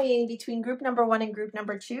toying between group number 1 and group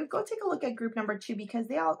number 2, go take a look at group number 2 because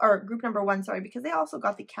group number 1, sorry, because they also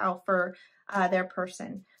got the cow for their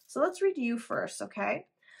person. So let's read you first, okay?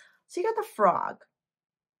 So you got the frog.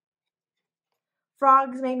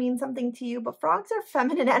 Frogs may mean something to you, but frogs are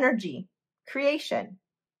feminine energy, creation.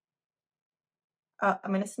 I'm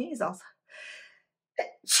going to sneeze also.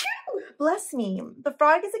 Bless me. The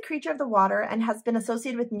frog is a creature of the water and has been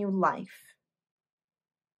associated with new life.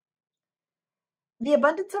 The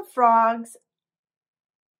abundance of frogs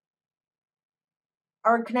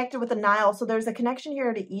are connected with the Nile. So there's a connection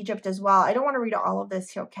here to Egypt as well. I don't want to read all of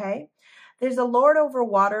this, okay? There's a lord over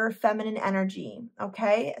water, feminine energy,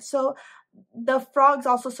 okay? So the frog's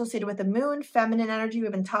also associated with the moon, feminine energy.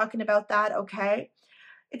 We've been talking about that, okay?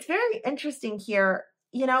 It's very interesting here.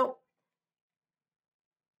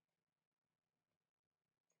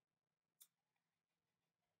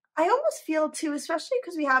 I almost feel too, especially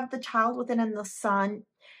because we have the child within and the sun,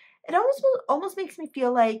 it almost makes me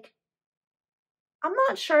feel like, I'm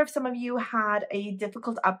not sure if some of you had a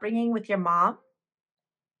difficult upbringing with your mom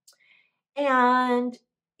and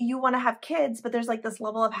you want to have kids, but there's like this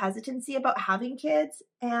level of hesitancy about having kids.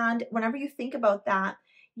 And whenever you think about that,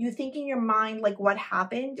 You think in your mind, like, what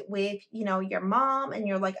happened with, you know, your mom, and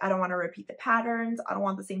you're like, I don't want to repeat the patterns. I don't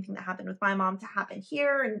want the same thing that happened with my mom to happen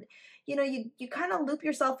here. And, you know, you kind of loop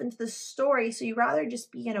yourself into the story. So you rather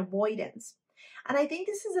just be in avoidance. And I think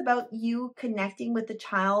this is about you connecting with the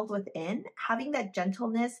child within, having that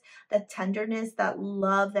gentleness, that tenderness, that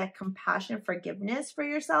love, that compassion, forgiveness for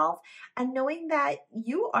yourself, and knowing that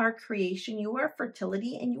you are creation, you are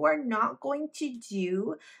fertility, and you are not going to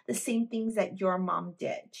do the same things that your mom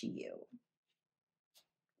did to you.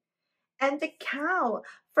 And the cow,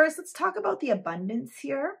 first, let's talk about the abundance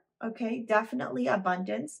here. Okay, definitely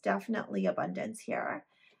abundance here.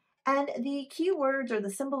 And the key words or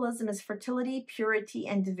the symbolism is fertility, purity,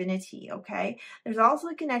 and divinity, okay? There's also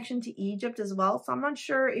a connection to Egypt as well. So I'm not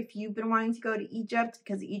sure if you've been wanting to go to Egypt,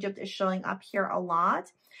 because Egypt is showing up here a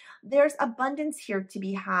lot. There's abundance here to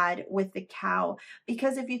be had with the cow,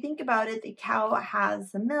 because if you think about it, the cow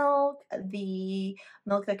has the milk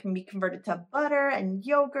that can be converted to butter and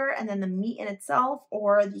yogurt, and then the meat in itself,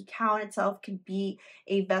 or the cow in itself could be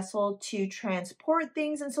a vessel to transport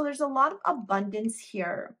things. And so there's a lot of abundance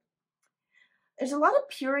here. There's a lot of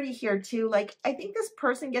purity here too. Like, I think this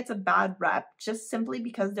person gets a bad rep just simply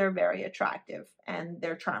because they're very attractive and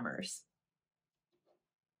they're charmers.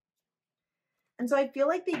 And so I feel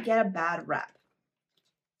like they get a bad rep.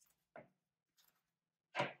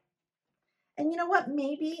 And you know what?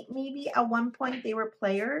 Maybe at one point they were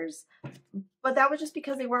players, but that was just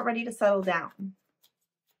because they weren't ready to settle down.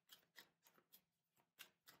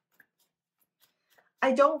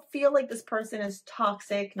 I don't feel like this person is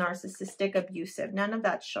toxic, narcissistic, abusive. None of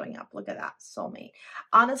that's showing up. Look at that, soulmate.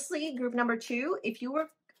 Honestly, group number 2, if you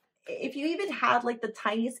even had like the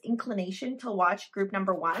tiniest inclination to watch group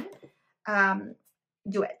number 1,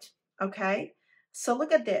 do it, okay? So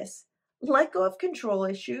look at this. Let go of control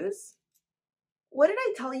issues. What did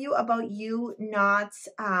I tell you about you not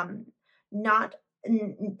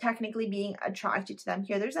technically being attracted to them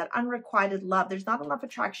here? There's that unrequited love. There's not enough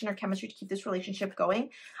attraction or chemistry to keep this relationship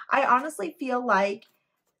going. I honestly feel like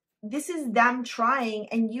this is them trying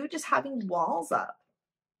and you just having walls up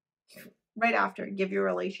right after. Give your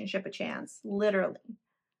relationship a chance, literally.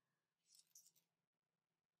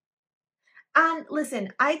 And listen,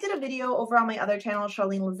 I did a video over on my other channel,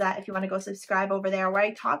 Charlene, Lizette, if you want to go subscribe over there, where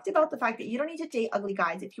I talked about the fact that you don't need to date ugly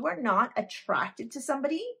guys. If you are not attracted to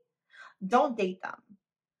somebody, don't date them.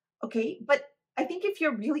 Okay? But I think if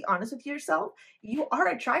you're really honest with yourself, you are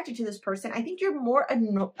attracted to this person. I think you're more I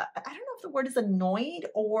don't know if the word is annoyed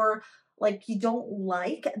or like you don't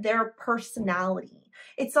like their personality.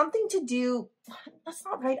 It's something to do, that's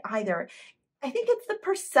not right either. I think it's the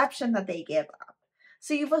perception that they give up.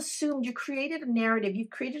 So you've assumed, you created a narrative, you've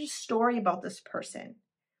created a story about this person.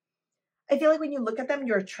 I feel like when you look at them,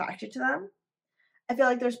 you're attracted to them. I feel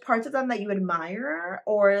like there's parts of them that you admire,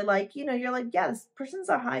 or like, you know, you're like, yeah, this person's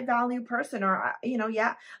a high value person, or, you know,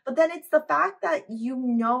 yeah. But then it's the fact that you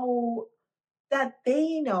know that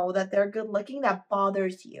they know that they're good looking that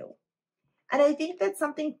bothers you. And I think that's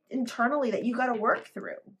something internally that you got to work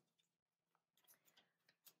through.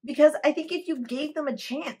 Because I think if you gave them a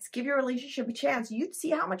chance, give your relationship a chance, you'd see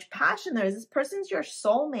how much passion there is. This person's your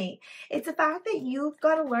soulmate. It's the fact that you've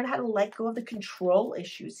got to learn how to let go of the control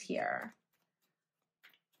issues here.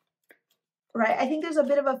 Right? I think there's a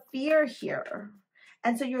bit of a fear here.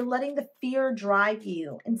 And so you're letting the fear drive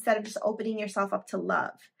you instead of just opening yourself up to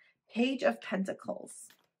love. Page of Pentacles.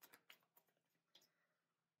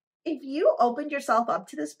 If you opened yourself up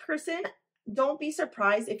to this person, don't be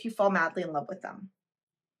surprised if you fall madly in love with them.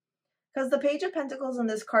 Because the Page of Pentacles in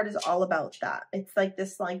this card is all about that. It's like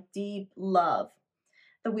this like deep love.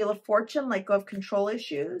 The Wheel of Fortune, let go of control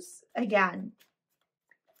issues. Again.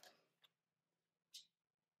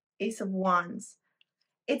 Ace of Wands.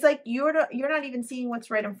 It's like you're not even seeing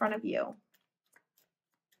what's right in front of you.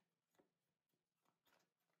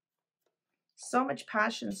 So much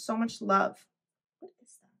passion, so much love. What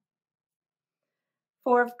is that?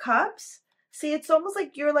 4 of Cups. See, it's almost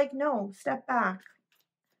like you're like, no, step back.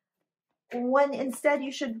 When instead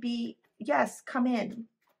you should be, yes, come in.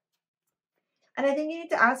 And I think you need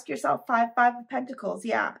to ask yourself 5 of Pentacles.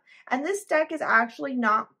 Yeah. And this deck is actually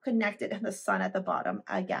not connected to the sun at the bottom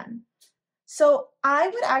again. So I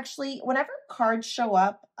would actually, whenever cards show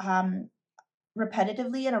up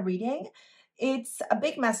repetitively in a reading, it's a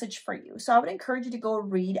big message for you. So I would encourage you to go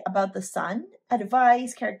read about the sun,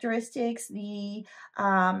 advice, characteristics, the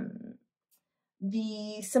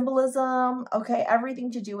symbolism, okay,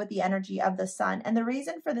 everything to do with the energy of the sun. And the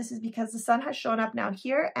reason for this is because the sun has shown up now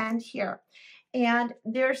here and here. And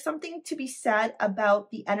there's something to be said about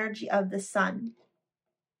the energy of the sun.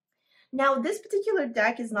 Now, this particular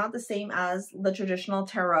deck is not the same as the traditional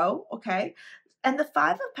tarot, okay? And the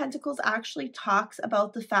Five of Pentacles actually talks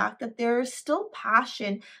about the fact that there is still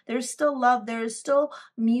passion, there's still love, there's still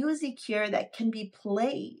music here that can be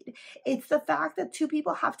played. It's the fact that two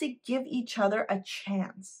people have to give each other a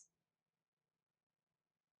chance.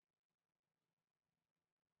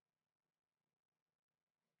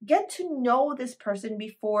 Get to know this person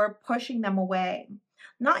before pushing them away.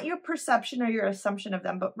 Not your perception or your assumption of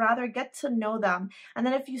them, but rather get to know them. And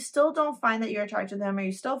then if you still don't find that you're attracted to them, or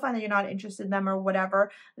you still find that you're not interested in them or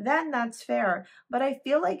whatever, then that's fair. But I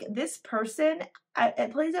feel like this person,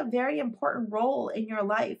 it plays a very important role in your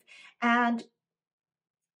life. And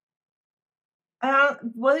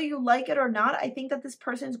whether you like it or not, I think that this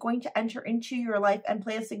person is going to enter into your life and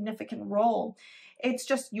play a significant role. It's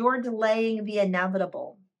just you're delaying the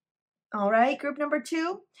inevitable. All right, group number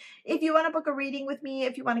 2, if you want to book a reading with me,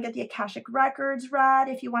 if you want to get the Akashic Records read,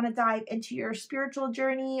 if you want to dive into your spiritual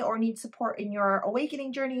journey or need support in your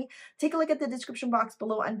awakening journey, take a look at the description box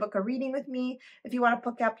below and book a reading with me. If you want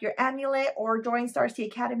to pick up your AMULET or join StarSea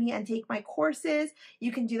Academy and take my courses,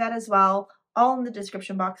 you can do that as well, all in the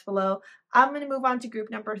description box below. I'm going to move on to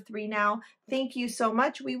group number 3 now. Thank you so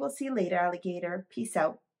much. We will see you later, alligator. Peace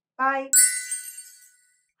out. Bye.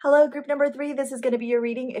 Hello, group number 3. This is going to be your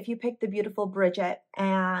reading if you picked the beautiful Bridget,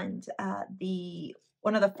 and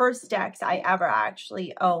one of the first decks I ever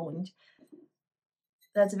actually owned.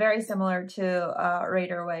 That's very similar to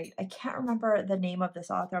Rider Waite. I can't remember the name of this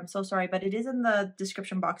author. I'm so sorry, but it is in the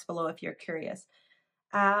description box below if you're curious.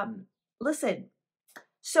 Listen,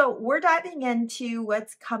 so we're diving into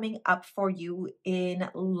what's coming up for you in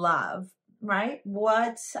love. Right?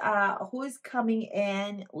 Who's coming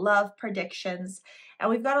in, love predictions, and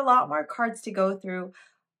we've got a lot more cards to go through.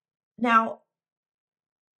 Now,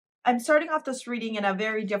 I'm starting off this reading in a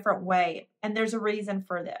very different way, and there's a reason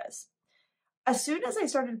for this. As soon as I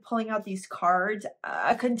started pulling out these cards,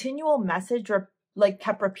 a continual message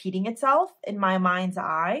kept repeating itself in my mind's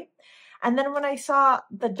eye. And then when I saw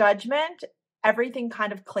the Judgment, everything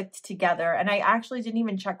kind of clicked together, and I actually didn't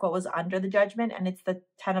even check what was under the Judgment, and it's the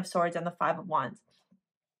 10 of Swords and the 5 of Wands.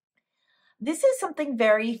 This is something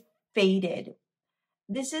very fated.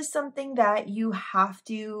 This is something that you have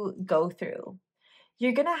to go through.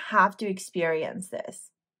 You're going to have to experience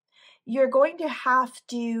this. You're going to have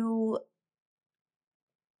to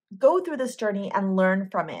go through this journey and learn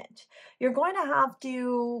from it. You're going to have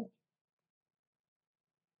to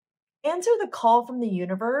answer the call from the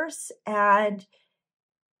universe and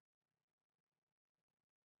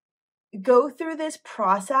go through this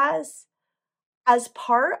process as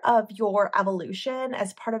part of your evolution,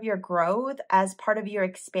 as part of your growth, as part of your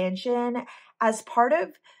expansion, as part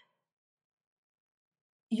of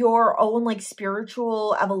your own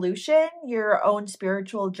spiritual evolution, your own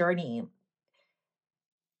spiritual journey.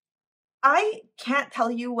 I can't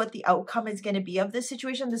tell you what the outcome is going to be of this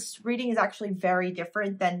situation. This reading is actually very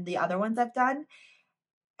different than the other ones I've done.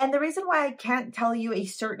 And the reason why I can't tell you a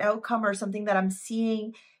certain outcome or something that I'm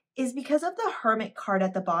seeing is because of the Hermit card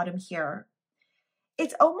at the bottom here.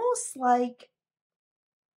 It's almost like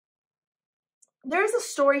there's a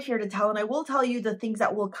story here to tell, and I will tell you the things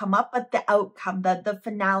that will come up, but the outcome, the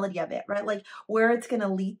finality of it, right? Like where it's going to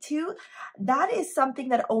lead to, that is something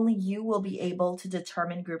that only you will be able to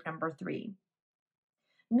determine, group number 3.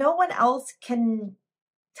 No one else can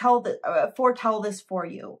foretell this for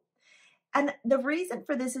you. And the reason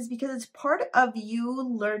for this is because it's part of you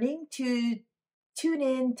learning to tune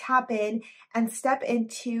in, tap in, and step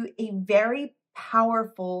into a very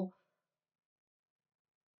powerful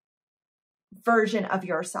version of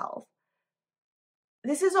yourself.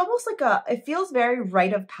 This is almost like it feels very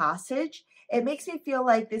rite of passage. It makes me feel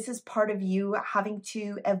like this is part of you having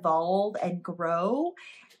to evolve and grow,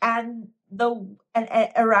 and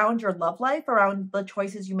around your love life, around the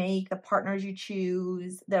choices you make, the partners you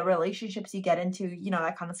choose, the relationships you get into,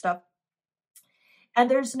 that kind of stuff. And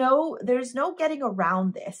there's no getting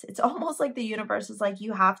around this. It's almost like the universe is like,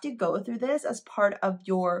 you have to go through this as part of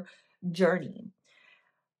your journey.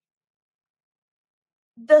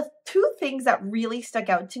 The 2 things that really stuck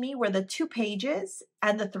out to me were the 2 pages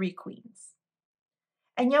and the 3 queens.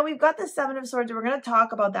 And yeah, we've got the 7 of Swords, and we're going to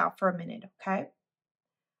talk about that for a minute, okay?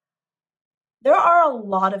 There are a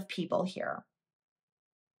lot of people here.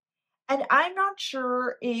 And I'm not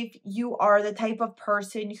sure if you are the type of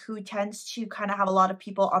person who tends to kind of have a lot of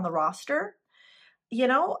people on the roster.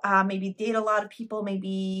 Maybe date a lot of people,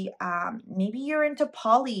 maybe you're into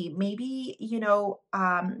poly, maybe,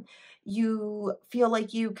 you feel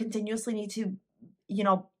like you continuously need to,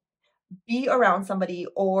 be around somebody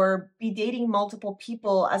or be dating multiple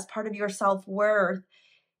people as part of your self-worth.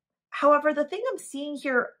 However, the thing I'm seeing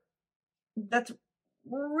here that's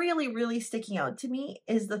really, really sticking out to me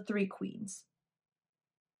is the three queens.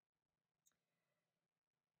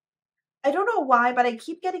 I don't know why, but I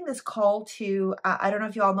keep getting this call to, I don't know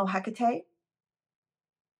if you all know Hecate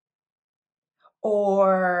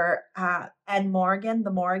or and Morgan,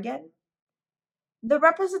 the Morgan. The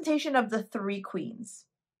representation of the three queens,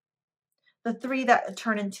 the three that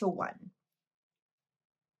turn into one.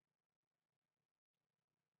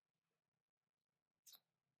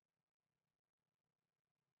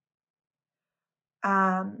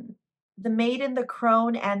 The maiden, the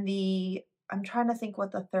crone, and I'm trying to think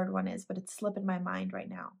what the third one is, but it's slipping my mind right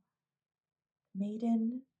now.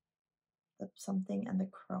 Maiden, the something, and the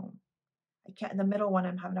crone. I can't, the middle one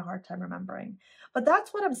I'm having a hard time remembering. But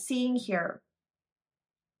that's what I'm seeing here.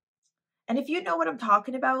 And if you know what I'm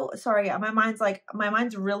talking about, sorry, my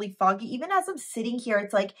mind's really foggy. Even as I'm sitting here,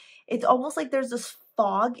 it's almost like there's this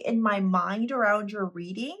fog in my mind around your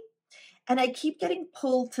reading. And I keep getting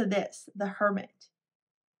pulled to this, the Hermit.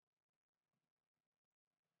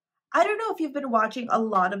 I don't know if you've been watching a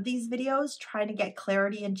lot of these videos trying to get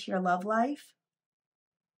clarity into your love life.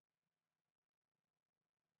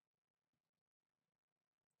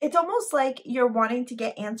 It's almost like you're wanting to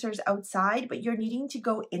get answers outside, but you're needing to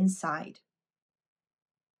go inside.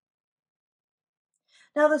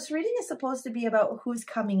 Now, this reading is supposed to be about who's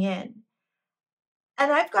coming in.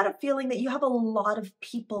 And I've got a feeling that you have a lot of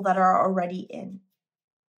people that are already in.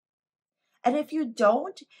 And if you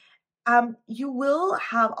don't, you will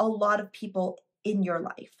have a lot of people in your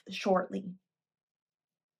life shortly.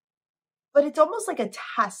 But it's almost like a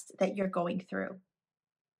test that you're going through.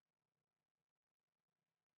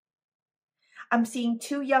 I'm seeing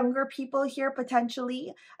two younger people here,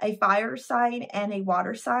 potentially, a fire sign and a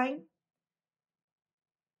water sign.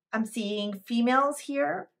 I'm seeing females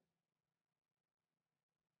here.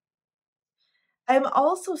 I'm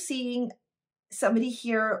also seeing somebody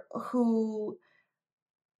here who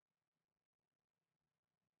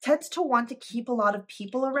tends to want to keep a lot of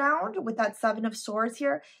people around with that Seven of Swords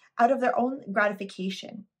here out of their own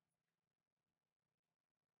gratification.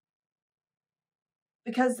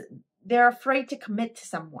 Because they're afraid to commit to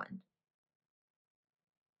someone.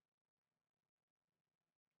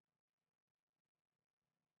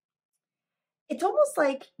 It's almost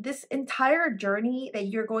like this entire journey that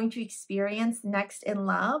you're going to experience next in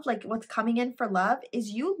love, like what's coming in for love, is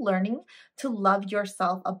you learning to love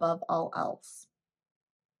yourself above all else.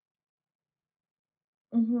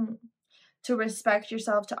 To respect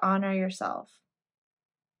yourself, to honor yourself.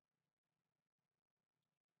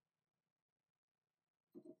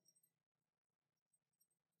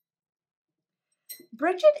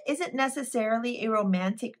 Bridget isn't necessarily a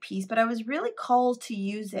romantic piece, but I was really called to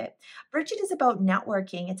use it. Bridget is about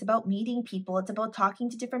networking. It's about meeting people. It's about talking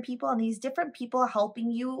to different people and these different people helping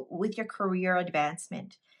you with your career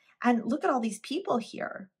advancement. And look at all these people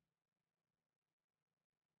here.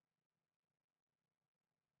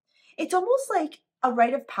 It's almost like a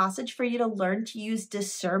rite of passage for you to learn to use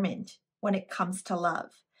discernment when it comes to love.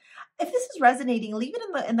 If this is resonating, leave it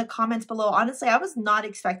in the comments below. Honestly, I was not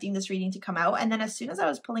expecting this reading to come out. And then as soon as I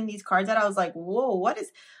was pulling these cards out, I was like, whoa,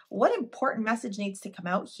 what important message needs to come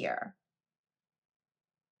out here?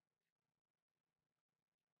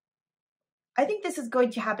 I think this is going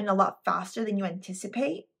to happen a lot faster than you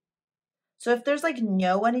anticipate. So if there's like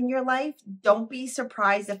no one in your life, don't be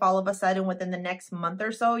surprised if all of a sudden within the next month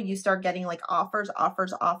or so, you start getting like offers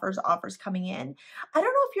coming in. I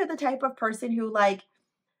don't know if you're the type of person who like,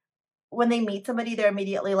 when they meet somebody, they're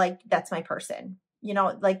immediately like, that's my person. You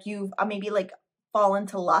know, like you've maybe like fall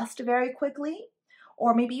into lust very quickly,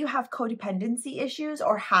 or maybe you have codependency issues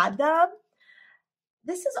or had them.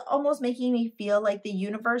 This is almost making me feel like the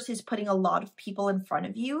universe is putting a lot of people in front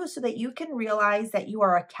of you so that you can realize that you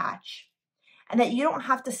are a catch and that you don't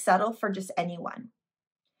have to settle for just anyone.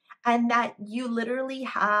 And that you literally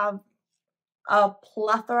have a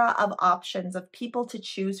plethora of options of people to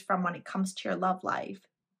choose from when it comes to your love life.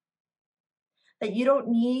 That you don't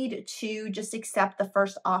need to just accept the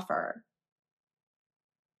first offer.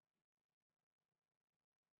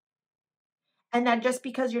 And that just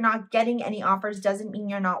because you're not getting any offers doesn't mean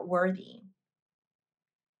you're not worthy.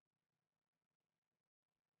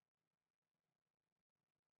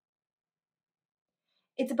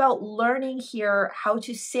 It's about learning here how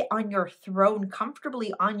to sit on your throne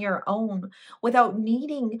comfortably on your own without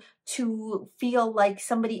needing to feel like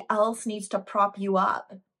somebody else needs to prop you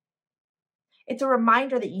up. It's a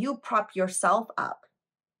reminder that you prop yourself up.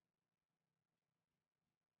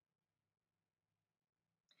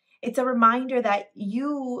 It's a reminder that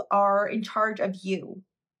you are in charge of you.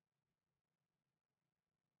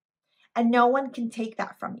 and no one can take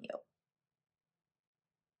that from you.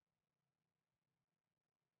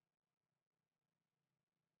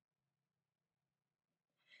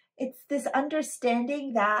 It's this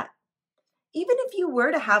understanding that even if you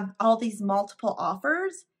were to have all these multiple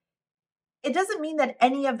offers, it doesn't mean that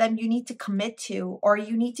any of them you need to commit to, or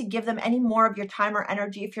you need to give them any more of your time or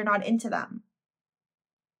energy if you're not into them.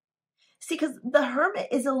 See, because the Hermit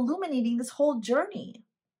is illuminating this whole journey.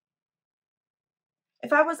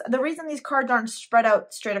 The reason these cards aren't spread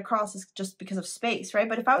out straight across is just because of space, right?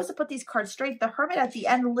 But if I was to put these cards straight, the Hermit at the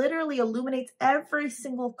end literally illuminates every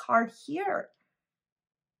single card here.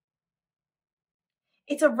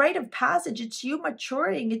 It's a rite of passage. It's you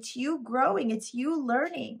maturing. It's you growing. It's you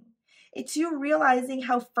learning. It's you realizing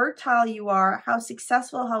how fertile you are, how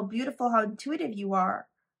successful, how beautiful, how intuitive you are.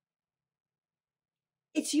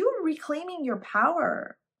 It's you reclaiming your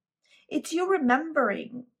power. It's you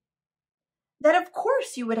remembering that of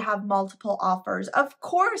course you would have multiple offers. Of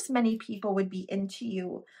course many people would be into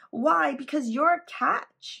you. Why? Because you're a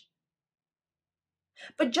catch.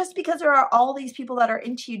 But just because there are all these people that are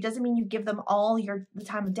into you doesn't mean you give them all the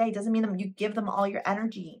time of day. Doesn't mean that you give them all your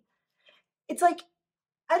energy. It's like,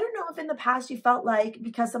 I don't know if in the past you felt like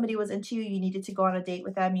because somebody was into you, you needed to go on a date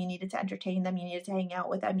with them, you needed to entertain them, you needed to hang out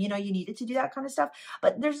with them, you know, you needed to do that kind of stuff.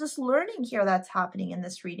 But there's this learning here that's happening in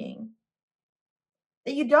this reading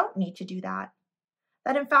that you don't need to do that.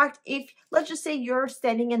 That in fact, if let's just say you're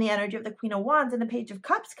standing in the energy of the Queen of Wands and the Page of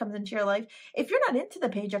Cups comes into your life, if you're not into the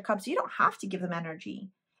Page of Cups, you don't have to give them energy.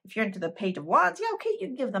 If you're into the Page of Wands, yeah, okay, you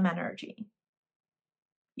can give them energy.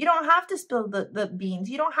 You don't have to spill the beans.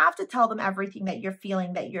 You don't have to tell them everything that you're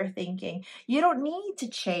feeling, that you're thinking. You don't need to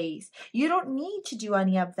chase. You don't need to do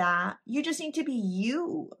any of that. You just need to be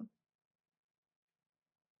you.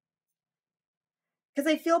 Because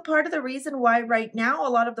I feel part of the reason why right now a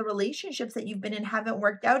lot of the relationships that you've been in haven't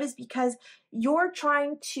worked out is because you're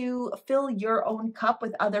trying to fill your own cup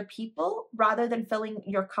with other people rather than filling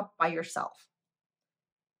your cup by yourself.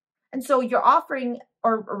 And so you're offering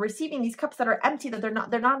or receiving these cups that are empty, that they're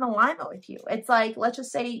not in alignment with you. It's like, let's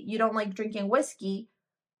just say you don't like drinking whiskey,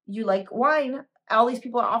 you like wine. All these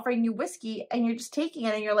people are offering you whiskey and you're just taking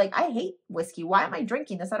it and you're like, I hate whiskey. Why am I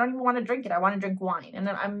drinking this? I don't even want to drink it. I want to drink wine. And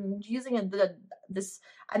I'm using this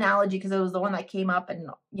analogy because it was the one that came up, and,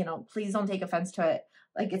 you know, please don't take offense to it.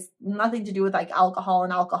 Like, it's nothing to do with like alcohol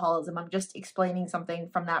and alcoholism. I'm just explaining something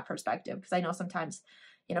from that perspective because I know sometimes,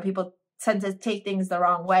 you know, people tend to take things the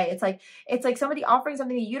wrong way. It's like somebody offering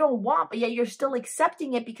something that you don't want, but yet you're still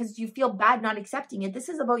accepting it because you feel bad not accepting it. This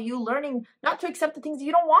is about you learning not to accept the things that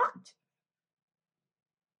you don't want.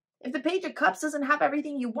 If the Page of Cups doesn't have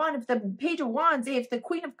everything you want, if the Page of Wands, if the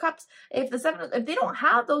Queen of Cups, if they don't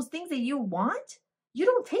have those things that you want, you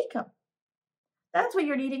don't take them. That's what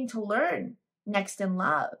you're needing to learn next in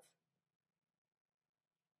love.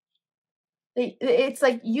 It's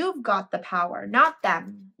like you've got the power, not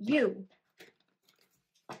them, you.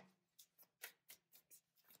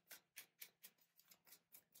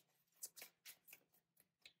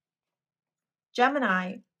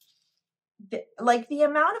 Gemini, like the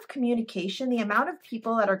amount of communication, the amount of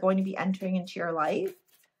people that are going to be entering into your life,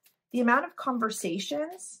 the amount of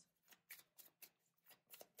conversations.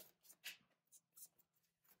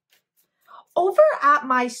 Over at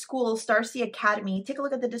my school, StarSea Academy, take a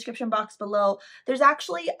look at the description box below. There's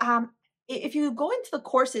actually, if you go into the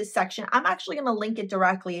courses section, I'm actually going to link it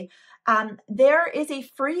directly. There is a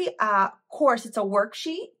free course. It's a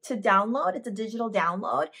worksheet to download. It's a digital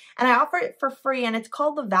download, and I offer it for free, and it's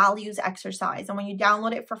called the Values Exercise. And when you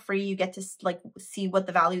download it for free, you get to like see what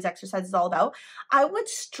the Values Exercise is all about. I would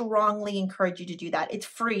strongly encourage you to do that. It's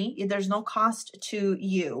free. There's no cost to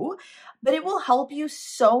you, but it will help you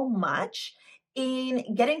so much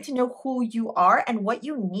in getting to know who you are and what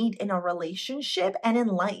you need in a relationship and in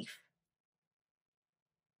life.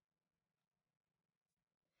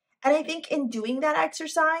 And I think in doing that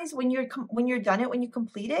exercise, when you're done it, when you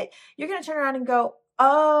complete it, you're going to turn around and go,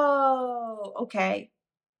 oh, okay.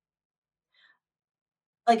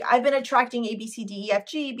 Like, I've been attracting A, B, C, D, E, F,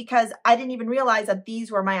 G because I didn't even realize that these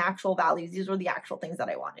were my actual values. These were the actual things that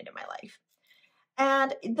I wanted in my life.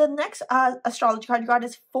 And the next astrology card you got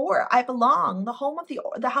is 4. I belong. The home of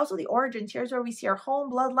the house of the origins. Here's where we see our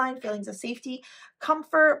home, bloodline, feelings of safety,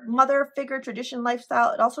 comfort, mother figure, tradition,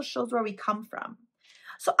 lifestyle. It also shows where we come from.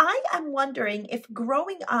 So I am wondering if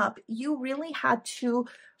growing up, you really had to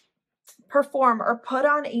perform or put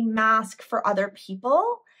on a mask for other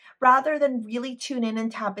people rather than really tune in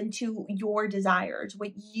and tap into your desires,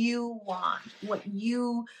 what you want, what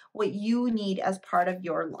you need as part of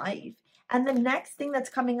your life. And the next thing that's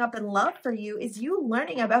coming up in love for you is you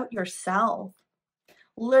learning about yourself,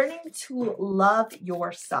 learning to love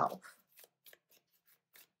yourself.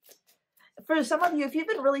 For some of you, if you've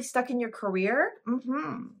been really stuck in your career,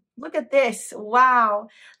 look at this. Wow.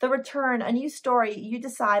 The return, a new story. You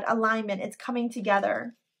decide, alignment. It's coming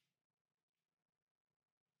together.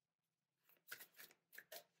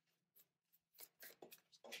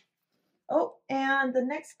 Oh, and the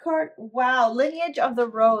next card. Wow. Lineage of the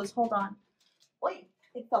Rose. Hold on. Wait,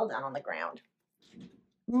 it fell down on the ground.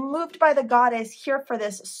 Moved by the goddess, here for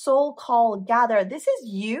this soul call, gather. This is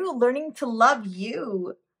you learning to love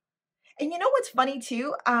you. And you know what's funny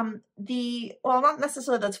too? Well, not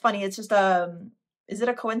necessarily that's funny. It's just is it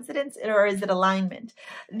a coincidence or is it alignment?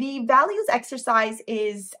 The values exercise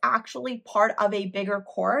is actually part of a bigger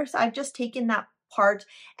course. I've just taken that part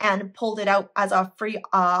and pulled it out as a free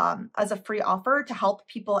offer to help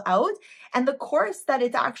people out. And the course that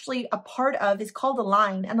it's actually a part of is called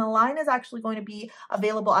Align, and Align is actually going to be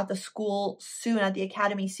available at the school soon, at the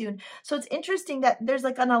academy soon. So it's interesting that there's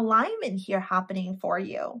like an alignment here happening for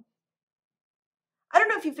you. I don't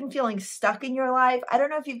know if you've been feeling stuck in your life. I don't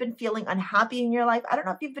know if you've been feeling unhappy in your life. I don't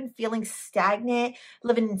know if you've been feeling stagnant,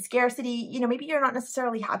 living in scarcity. You know, maybe you're not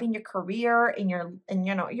necessarily happy in your career, in your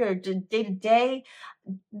day-to-day.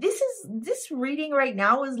 This reading right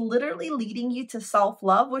now is literally leading you to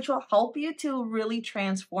self-love, which will help you to really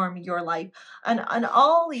transform your life on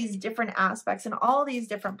all these different aspects and all these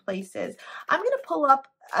different places. I'm going to pull up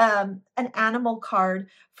an animal card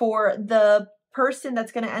for the person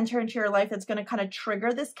that's going to enter into your life, that's going to kind of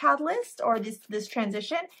trigger this catalyst or this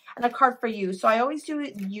transition, and a card for you. So I always do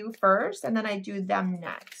you first and then I do them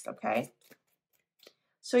next. Okay,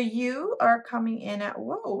 so you are coming in at,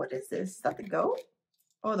 whoa, what is this? Is that the goat?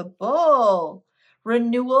 Oh, the bull.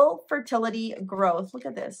 Renewal, fertility, growth. Look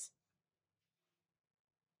at this.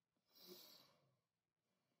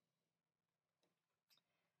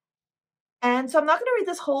 And so I'm not going to read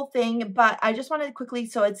this whole thing, but I just wanted to quickly,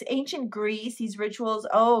 so it's ancient Greece, these rituals.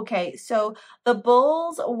 Oh, okay. So the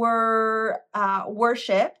bulls were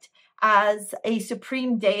worshipped as a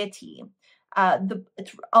supreme deity.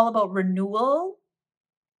 It's all about renewal.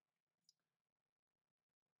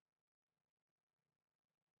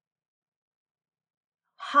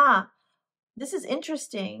 This is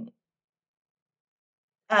interesting.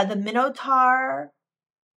 The Minotaur,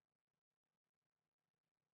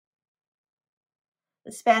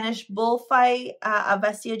 the Spanish bullfight, a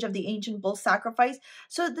vestige of the ancient bull sacrifice.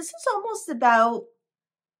 So this is almost about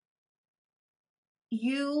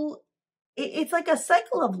you. It's like a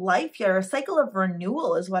cycle of life here, a cycle of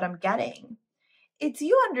renewal is what I'm getting. It's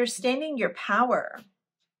you understanding your power.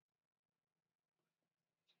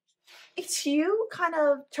 It's you kind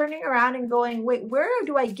of turning around and going, wait, where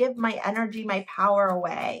do I give my energy, my power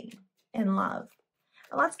away in love?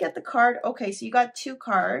 And let's get the card. Okay, so you got 2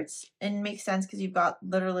 cards, and it makes sense because you've got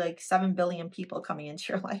literally like 7 billion people coming into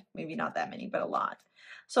your life. Maybe not that many, but a lot.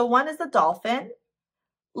 So one is the dolphin,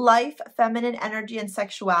 life, feminine energy, and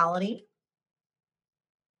sexuality.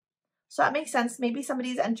 So that makes sense. Maybe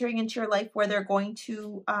somebody's entering into your life where they're going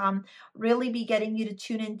to really be getting you to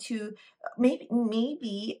tune into,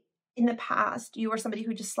 maybe in the past, you were somebody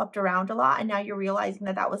who just slept around a lot, and now you're realizing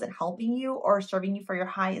that that wasn't helping you or serving you for your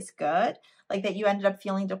highest good, like that you ended up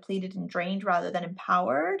feeling depleted and drained rather than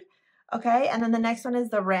empowered. Okay, and then the next one is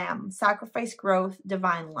the ram, sacrifice, growth,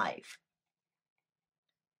 divine life.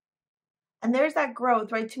 And there's that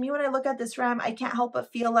growth, right? To me, when I look at this ram, I can't help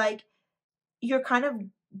but feel like you're kind of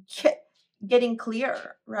getting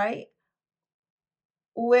clear, right?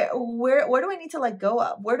 Where do I need to let go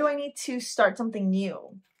of? Where do I need to start something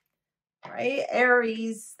new? Right?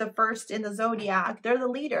 Aries, the first in the zodiac, they're the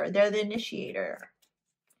leader, they're the initiator.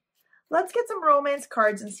 Let's get some romance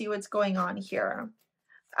cards and see what's going on here.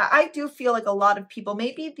 I do feel like a lot of people,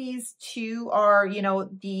 maybe these two are, you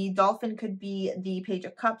know, the dolphin could be the Page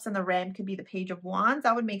of Cups and the ram could be the Page of Wands.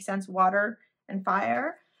 That would make sense, water and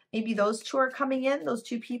fire. Maybe those two are coming in, those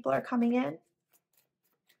two people are coming in.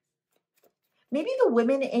 Maybe the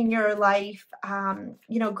women in your life,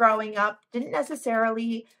 you know, growing up didn't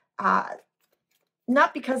necessarily,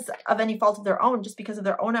 not because of any fault of their own, just because of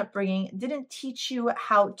their own upbringing, didn't teach you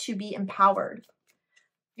how to be empowered.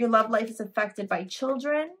 Your love life is affected by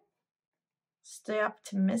children. Stay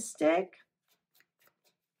optimistic.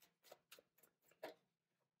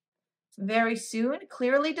 Very soon.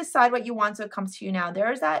 Clearly decide what you want so it comes to you now.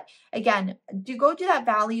 There's that, again, go do that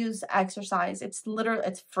values exercise. It's literally,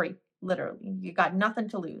 it's free. Literally, you got nothing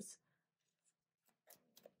to lose.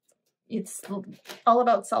 It's all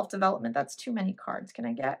about self-development. That's too many cards. Can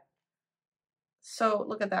I get? So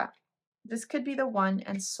look at that. This could be the one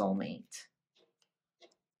and soulmate.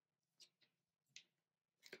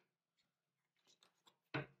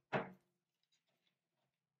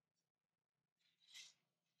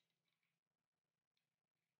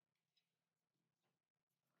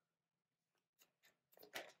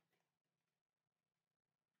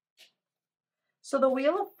 So the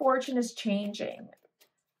Wheel of Fortune is changing.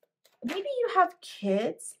 Maybe you have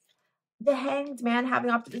kids. The Hanged Man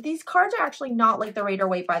having these cards are actually not like the Rider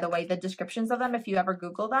Waite, by the way, the descriptions of them, if you ever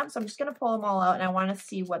Google them. So I'm just going to pull them all out, and I want to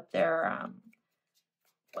see what they're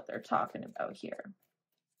talking about here.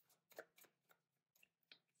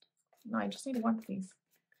 No, I just need one, please.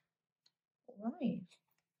 Right.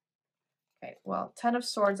 Okay, well, 10 of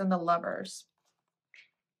Swords and the Lovers.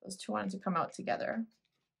 Those two wanted to come out together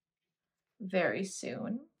very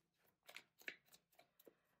soon.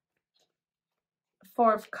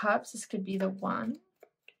 4 of Cups, this could be the one.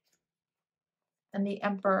 And the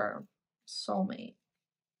Emperor, soulmate.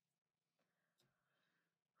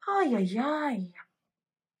 Ay, ay, ay.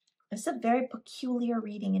 It's a very peculiar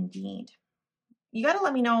reading indeed. You got to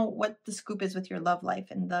let me know what the scoop is with your love life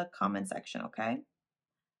in the comment section, okay?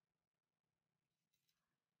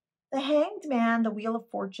 The Hanged Man, the Wheel of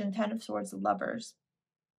Fortune, 10 of Swords, the Lovers.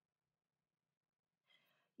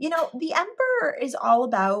 You know, the Emperor is all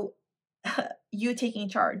about you taking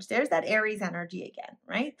charge. There's that Aries energy again,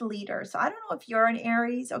 right? The leader. So I don't know if you're an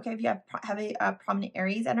Aries, okay, if you have a prominent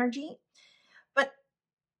Aries energy. But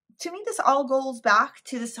to me, this all goes back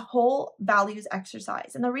to this whole values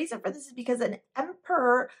exercise. And the reason for this is because an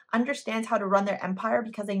emperor understands how to run their empire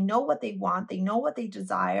because they know what they want. They know what they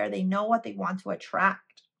desire. They know what they want to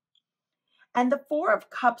attract. And the 4 of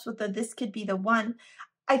Cups with the this could be the one.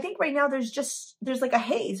 I think right now there's like a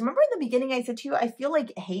haze. Remember in the beginning I said to you, I feel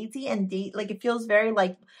like hazy and like it feels very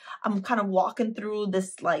like I'm kind of walking through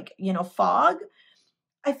this like, you know, fog.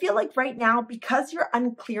 I feel like right now, because you're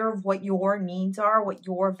unclear of what your needs are, what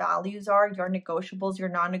your values are, your negotiables, your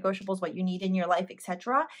non-negotiables, what you need in your life,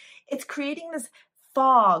 etc., it's creating this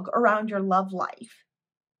fog around your love life.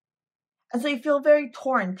 And so you feel very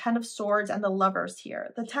torn. 10 of Swords and the Lovers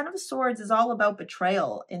here. The 10 of Swords is all about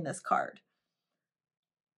betrayal in this card.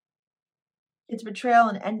 It's betrayal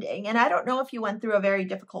and ending. And I don't know if you went through a very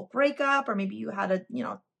difficult breakup or maybe you had a, you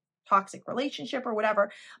know, toxic relationship or whatever,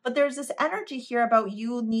 but there's this energy here about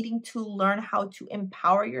you needing to learn how to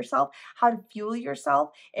empower yourself, how to fuel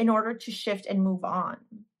yourself in order to shift and move on.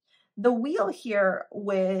 The Wheel here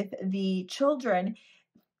with the children,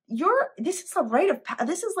 this is a rite of,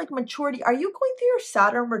 this is like maturity. Are you going through your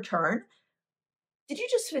Saturn return? Did you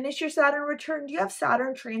just finish your Saturn return? Do you have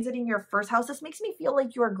Saturn transiting your first house? This makes me feel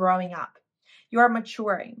like you are growing up. You are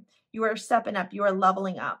maturing. You are stepping up. You are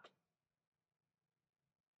leveling up.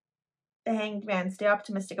 The Hanged Man, stay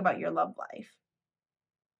optimistic about your love life.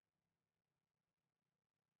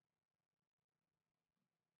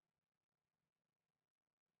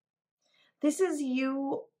 This is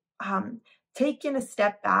you taking a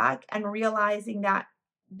step back and realizing that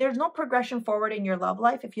there's no progression forward in your love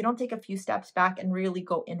life if you don't take a few steps back and really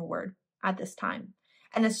go inward at this time.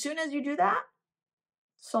 And as soon as you do that,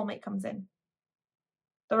 soulmate comes in.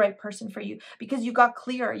 The right person for you, because you got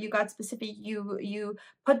clear, you got specific, you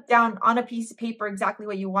put down on a piece of paper exactly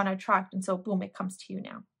what you want to attract, and so boom, it comes to you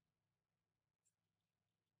now.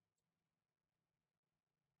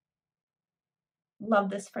 Love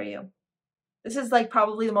this for you. This is like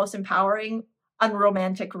probably the most empowering,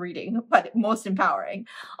 unromantic reading, but most empowering.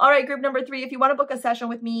 All right, group number 3, if you want to book a session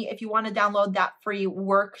with me, if you want to download that free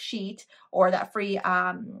worksheet or that free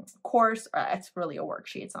course, it's really a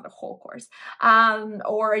worksheet, it's not a whole course,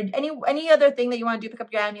 or any other thing that you want to do, pick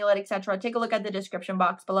up your amulet, etc., take a look at the description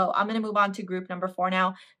box below. I'm going to move on to group number 4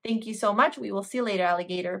 now. Thank you so much. We will see you later,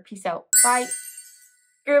 alligator. Peace out. Bye.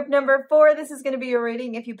 Group number 4, this is going to be your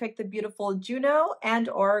reading if you pick the beautiful Juno and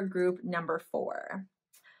or group number 4.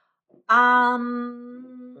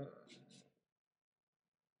 I'm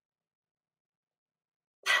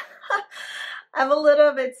a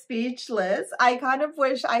little bit speechless. I kind of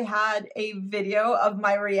wish I had a video of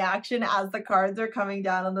my reaction as the cards are coming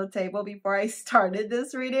down on the table before I started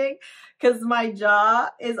this reading, because my jaw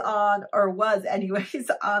is on, or was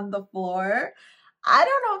anyways, on the floor. I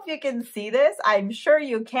don't know if you can see this. I'm sure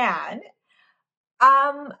you can.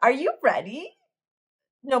 Are you ready?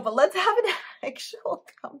 No, but let's have an actual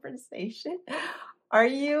conversation. Are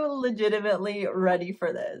you legitimately ready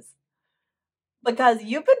for this? Because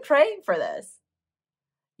you've been praying for this.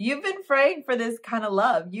 You've been praying for this kind of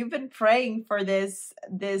love. You've been praying for this.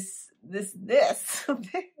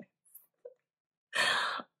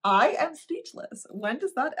 I am speechless. When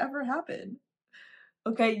does that ever happen?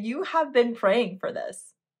 Okay, you have been praying for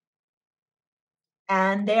this.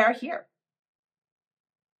 And they are here.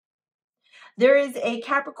 There is a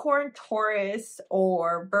Capricorn, Taurus,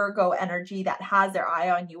 or Virgo energy that has their eye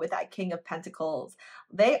on you with that King of Pentacles.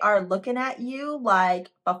 They are looking at you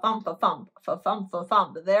like fa-fum, fa-fum, fa-fum,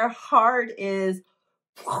 fa-fum. Their heart is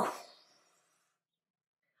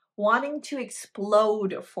wanting to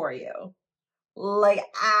explode for you. Like,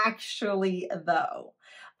 actually, though.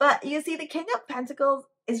 But you see, the King of Pentacles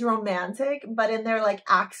is romantic, but in their like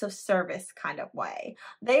acts of service kind of way.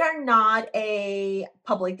 They are not a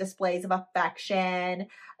public displays of affection.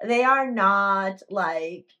 They are not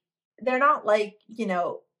like, they're not like, you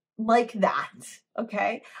know, like that.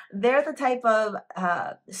 Okay. They're the type of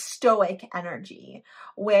stoic energy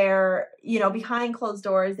where, you know, behind closed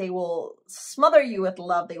doors, they will smother you with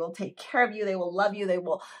love. They will take care of you. They will love you. They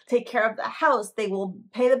will take care of the house. They will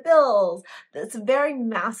pay the bills. It's very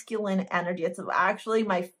masculine energy. It's actually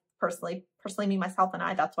my personally me, myself, and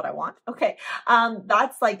I, that's what I want. Okay.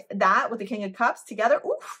 That's like that with the King of Cups together.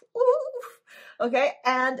 Oof, oof. Okay.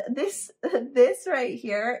 And this right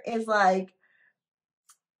here is like,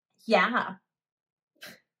 yeah.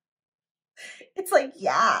 It's like,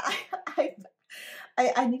 yeah.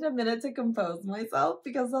 I need a minute to compose myself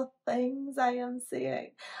because of things I am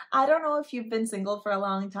seeing. I don't know if you've been single for a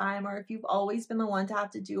long time or if you've always been the one to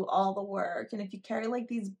have to do all the work. And if you carry like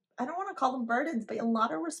these, I don't want to call them burdens, but a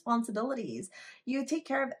lot of responsibilities. You take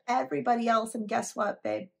care of everybody else. And guess what,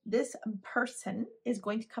 babe? This person is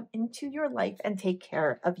going to come into your life and take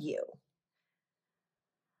care of you.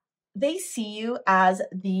 They see you as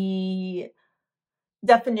the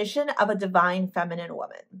definition of a divine feminine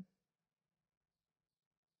woman.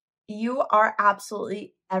 You are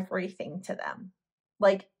absolutely everything to them.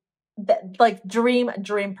 Like dream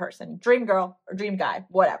person, dream girl or dream guy,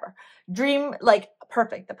 whatever. Dream, like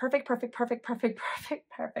perfect, the perfect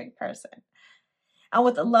person. And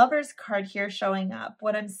with the Lovers card here showing up,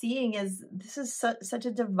 what I'm seeing is this is such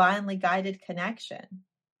a divinely guided connection.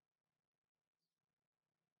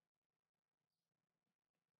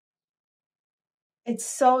 It's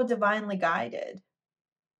so divinely guided.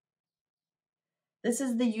 This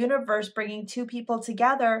is the universe bringing two people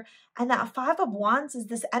together. And that Five of Wands is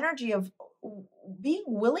this energy of being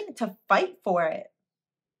willing to fight for it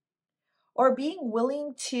or being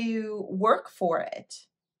willing to work for it.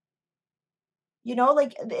 You know,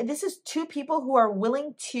 like this is two people who are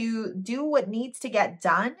willing to do what needs to get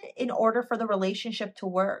done in order for the relationship to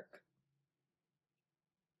work.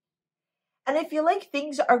 And I feel like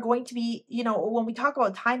things are going to be, you know, when we talk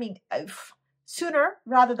about timing, sooner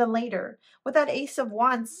rather than later. With that Ace of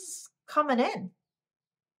Wands coming in.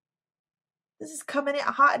 This is coming in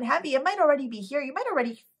hot and heavy. It might already be here. You might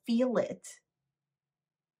already feel it.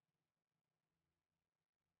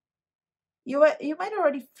 You might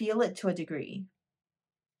already feel it to a degree.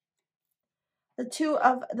 The two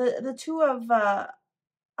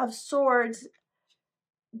of swords.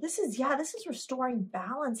 This is restoring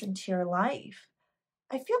balance into your life.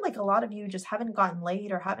 I feel like a lot of you just haven't gotten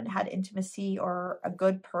laid or haven't had intimacy or a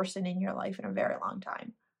good person in your life in a very long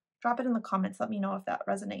time. Drop it in the comments. Let me know if that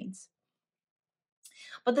resonates.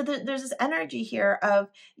 But there's this energy here of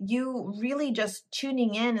you really just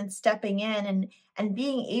tuning in and stepping in and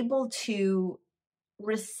being able to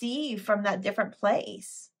receive from that different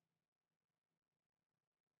place.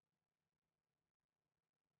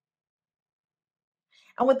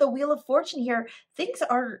 And with the Wheel of Fortune here, things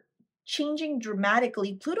are changing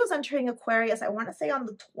dramatically. Pluto's entering Aquarius, I want to say on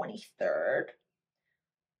the 23rd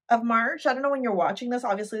of March. I don't know when you're watching this.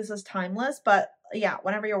 Obviously, this is timeless, but yeah,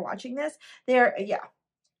 whenever you're watching this, this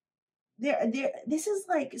is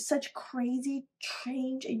like such crazy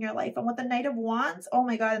change in your life. And with the Knight of Wands, oh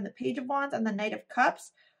my God, and the Page of Wands and the Knight of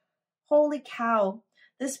Cups, holy cow,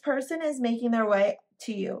 this person is making their way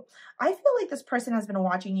to you. I feel like this person has been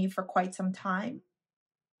watching you for quite some time,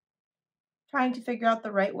 trying to figure out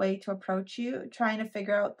the right way to approach you, trying to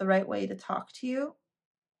figure out the right way to talk to you,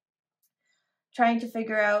 trying to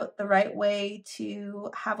figure out the right way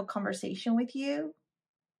to have a conversation with you.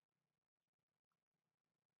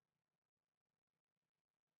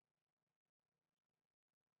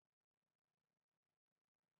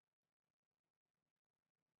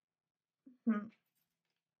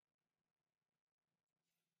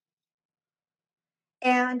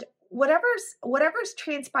 And whatever's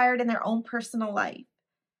transpired in their own personal life,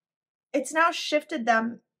 it's now shifted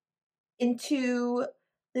them into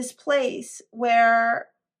this place where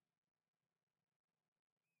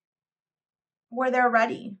they're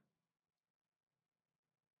ready.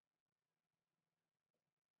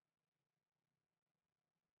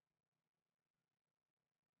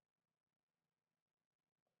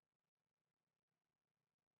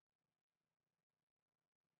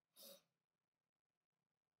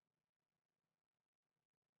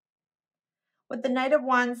 With the Knight of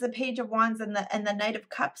Wands, the Page of Wands, and the Knight of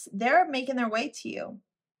Cups, they're making their way to you.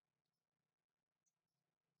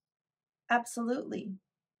 Absolutely.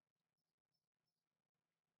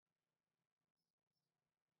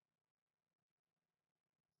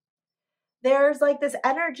 there's like this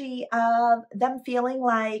energy of them feeling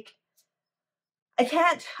like I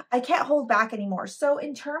can't hold back anymore. So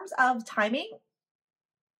in terms of timing,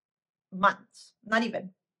 months, not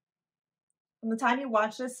even. From the time you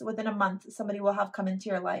watch this, within a month, somebody will have come into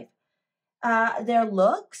your life. Their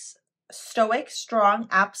looks, stoic, strong,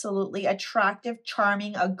 absolutely attractive,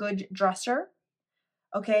 charming, a good dresser.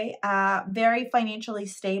 Okay. Very financially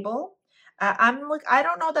stable. I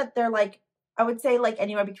don't know that they're like, I would say like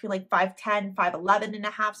anywhere between like 5'10", 5'11 and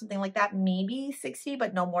a half, something like that, maybe 6 feet,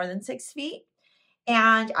 but no more than 6 feet.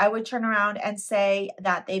 And I would turn around and say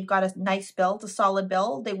that they've got a nice build, a solid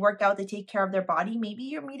build. They work out, they take care of their body. Maybe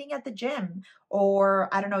you're meeting at the gym or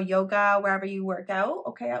I don't know, yoga, wherever you work out.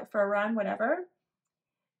 Okay, out for a run, whatever.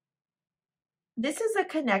 This is a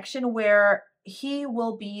connection where he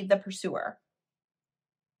will be the pursuer.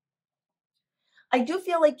 I do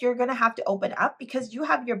feel like you're going to have to open up because you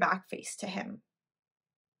have your back face to him.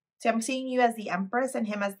 So I'm seeing you as the Empress and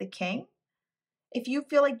him as the King. If you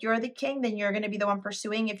feel like you're the king, then you're going to be the one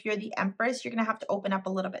pursuing. If you're the Empress, you're going to have to open up a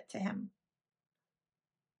little bit to him.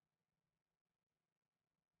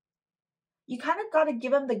 You kind of got to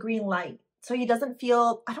give him the green light so he doesn't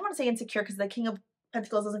feel, I don't want to say insecure because the King of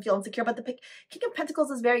Pentacles doesn't feel insecure, but the King of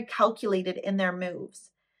Pentacles is very calculated in their moves.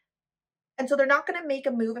 And so they're not going to make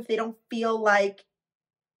a move if they don't feel like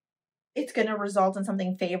it's going to result in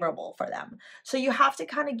something favorable for them. So you have to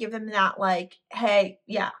kind of give them that like, hey,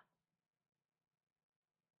 yeah,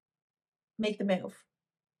 make the move.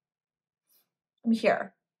 I'm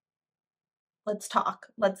here. Let's talk.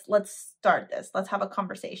 Let's start this. Let's have a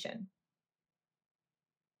conversation.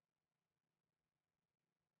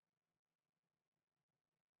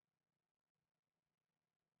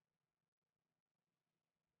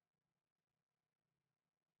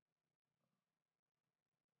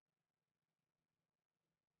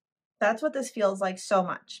 That's what this feels like so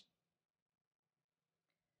much.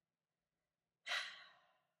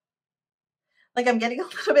 Like I'm getting a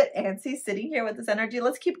little bit antsy sitting here with this energy.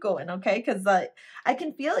 Let's keep going, okay? Because I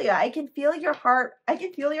can feel you. I can feel your heart. I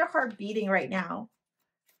can feel your heart beating right now.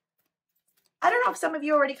 I don't know if some of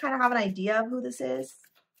you already kind of have an idea of who this is.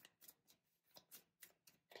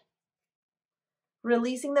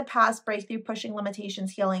 Releasing the past, breakthrough, pushing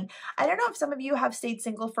limitations, healing. I don't know if some of you have stayed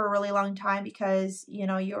single for a really long time because, you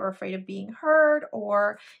know, you're afraid of being hurt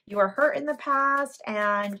or you were hurt in the past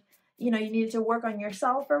and, you know, you needed to work on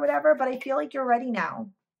yourself or whatever, but I feel like you're ready now.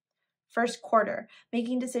 First quarter,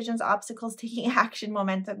 making decisions, obstacles, taking action,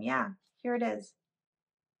 momentum. Yeah, here it is.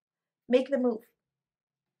 Make the move.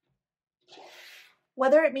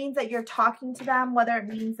 Whether it means that you're talking to them, whether it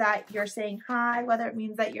means that you're saying hi, whether it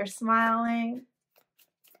means that you're smiling.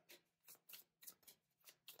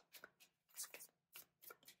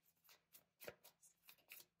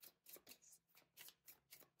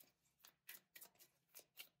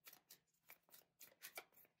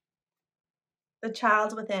 The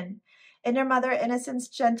child within. Inner mother, innocence,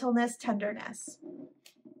 gentleness, tenderness.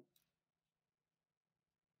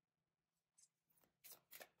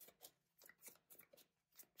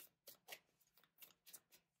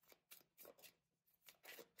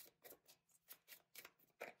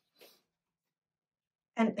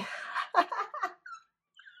 And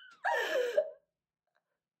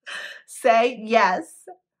say yes.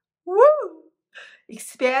 Woo!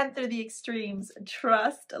 Expand through the extremes.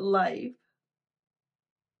 Trust life.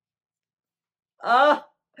 Oh,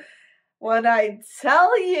 when I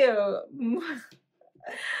tell you,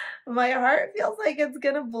 my heart feels like it's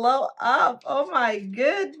gonna blow up. Oh my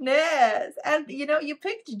goodness. And you know, you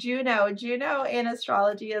picked Juno. Juno in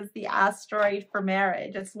astrology is the asteroid for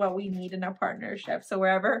marriage. It's what we need in a partnership. So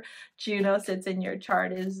wherever Juno sits in your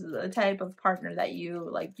chart is the type of partner that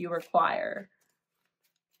you require.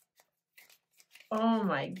 Oh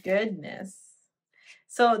my goodness.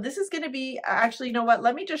 So this is going to be, actually, you know what?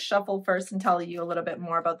 Let me just shuffle first and tell you a little bit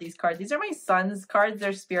more about these cards. These are my son's cards.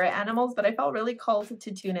 They're spirit animals, but I felt really called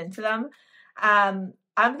to tune into them. I'm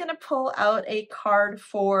going to pull out a card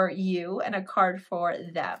for you and a card for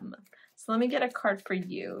them. So let me get a card for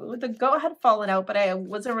you. The goat had fallen out, but I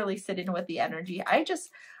wasn't really sitting with the energy. I'm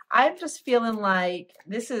just feeling like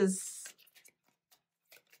this is,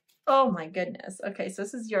 oh my goodness. Okay, so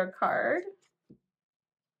this is your card.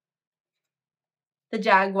 The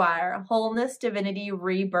Jaguar, wholeness, divinity,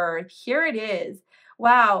 rebirth. Here it is.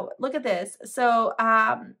 Wow, look at this. So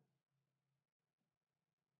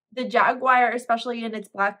the Jaguar, especially in its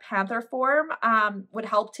Black Panther form, would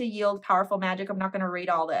help to yield powerful magic. I'm not going to read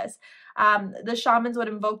all this. The shamans would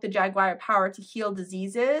invoke the Jaguar power to heal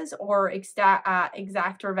diseases or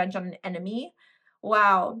exact revenge on an enemy.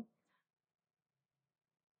 Wow.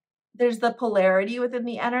 there's the polarity within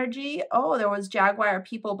the energy. Oh, there was Jaguar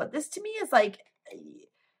people, but this to me is like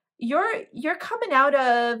you're coming out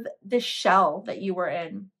of the shell that you were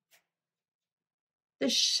in. The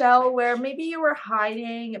shell where maybe you were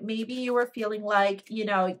hiding, maybe you were feeling like, you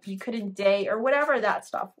know, you couldn't date or whatever that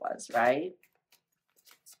stuff was, right?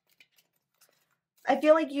 I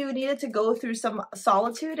feel like you needed to go through some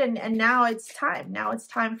solitude and now it's time. Now it's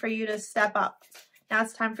time for you to step up. Now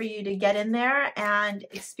it's time for you to get in there and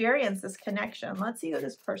experience this connection. Let's see who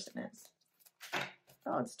this person is.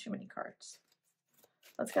 Oh, it's too many cards.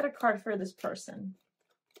 Let's get a card for this person.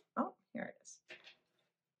 Oh, here it is.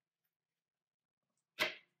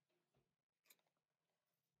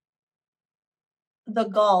 The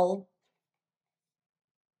gull.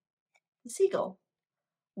 The seagull.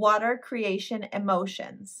 Water, creation,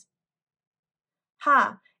 emotions.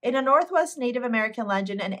 In a Northwest Native American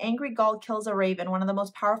legend, an angry gull kills a raven, one of the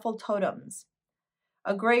most powerful totems.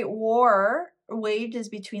 A great war wages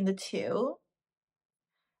between the two,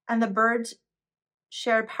 and the birds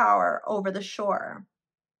share power over the shore.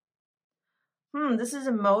 This is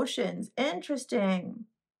emotions. Interesting.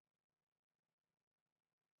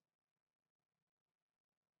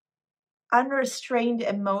 Unrestrained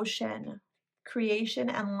emotion, creation,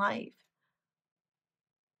 and life.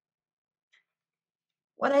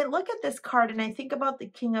 When I look at this card and I think about the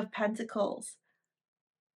King of Pentacles,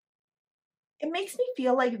 it makes me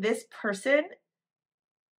feel like this person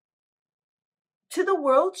to the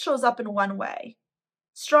world shows up in one way.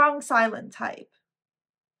 Strong, silent type.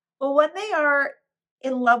 But when they are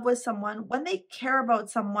in love with someone, when they care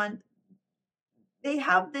about someone, they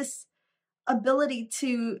have this ability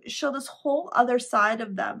to show this whole other side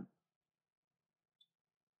of them.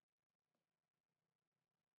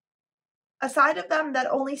 A side of them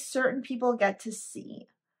that only certain people get to see.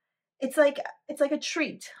 It's like a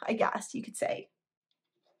treat, I guess you could say.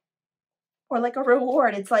 Or like a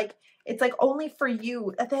reward. It's like only for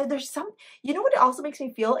you. There's some, you know what it also makes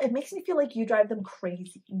me feel? It makes me feel like you drive them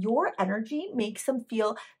crazy. Your energy makes them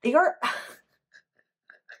feel they are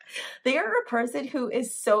they are a person who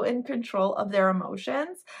is so in control of their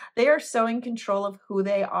emotions. They are so in control of who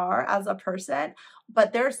they are as a person,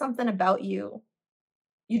 but there's something about you.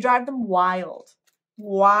 You drive them wild.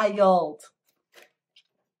 Wild.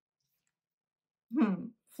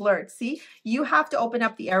 Flirt. See, you have to open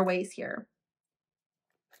up the airways here.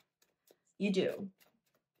 You do.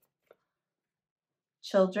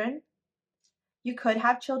 Children. You could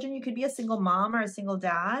have children. You could be a single mom or a single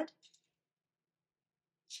dad.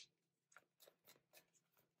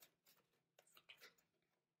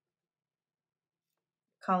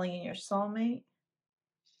 Calling in your soulmate.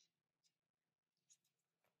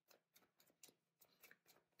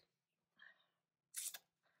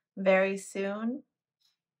 Very soon.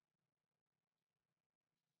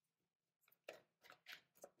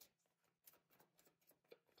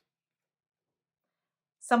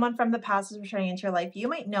 Someone from the past is returning into your life. You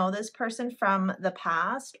might know this person from the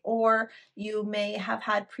past, or you may have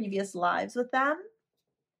had previous lives with them.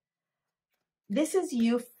 This is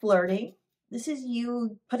you flirting. This is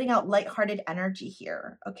you putting out lighthearted energy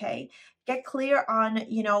here, okay? Get clear on,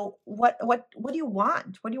 you know, what do you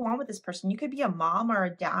want? What do you want with this person? You could be a mom or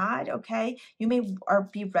a dad, okay? You may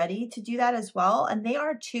be ready to do that as well. And they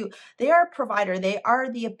are too. They are a provider. They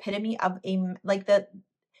are the epitome of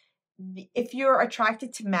if you're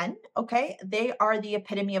attracted to men, okay, they are the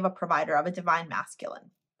epitome of a provider, of a divine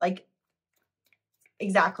masculine. Like,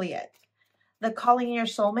 exactly it. The calling in your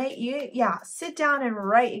soulmate, sit down and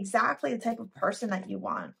write exactly the type of person that you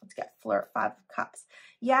want. Let's get flirt, 5 of Cups.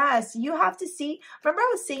 Yes, you have to see. Remember I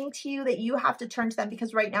was saying to you that you have to turn to them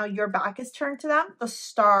because right now your back is turned to them? The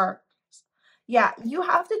star. Yeah, you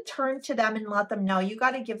have to turn to them and let them know. You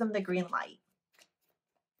got to give them the green light.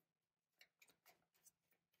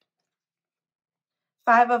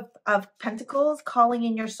 5 of Pentacles, calling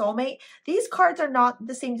in your soulmate. These cards are not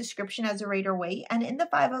the same description as a Rider-Waite. And in the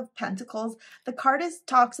 5 of Pentacles, the card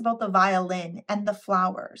talks about the violin and the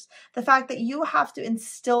flowers. The fact that you have to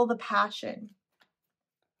instill the passion.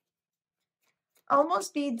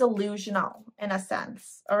 Almost be delusional in a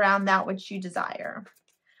sense around that which you desire.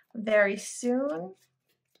 Very soon.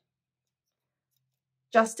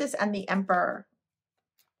 Justice and the Emperor.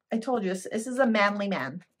 I told you, this is a manly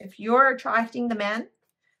man. If you're attracting the man,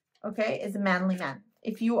 okay, is a manly man.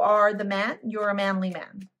 If you are the man, you're a manly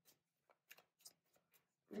man.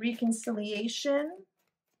 Reconciliation.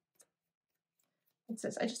 What's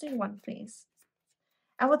this? I just need one, please.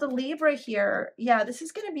 And with the Libra here, yeah, this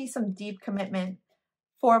is going to be some deep commitment.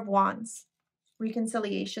 4 of Wands.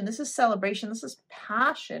 Reconciliation. This is celebration. This is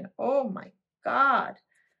passion. Oh my God.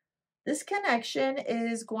 This connection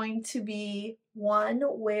is going to be one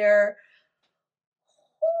where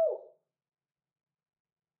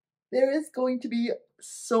there is going to be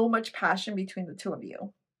so much passion between the two of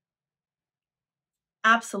you.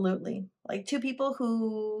 Absolutely. Like two people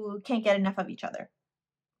who can't get enough of each other.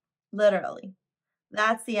 Literally.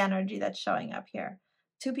 That's the energy that's showing up here.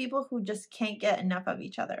 Two people who just can't get enough of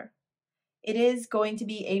each other. It is going to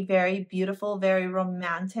be a very beautiful, very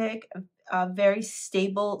romantic, very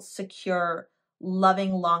stable, secure,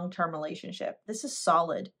 loving, long-term relationship. This is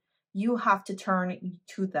solid. You have to turn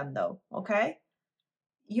to them though, okay?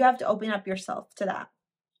 You have to open up yourself to that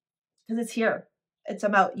because it's here. It's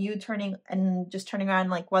about you turning and just turning around,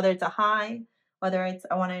 like whether it's a hi, whether it's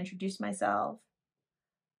I want to introduce myself.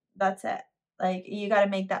 That's it. Like you got to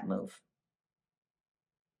make that move.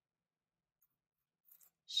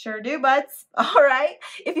 Sure do, buds. All right.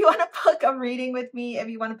 If you want to book a reading with me, if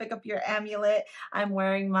you want to pick up your amulet, I'm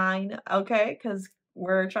wearing mine, okay? Because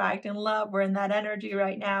we're attracting love. We're in that energy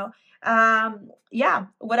right now. Yeah,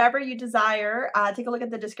 whatever you desire, take a look at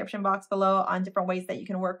the description box below on different ways that you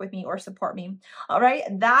can work with me or support me. All right.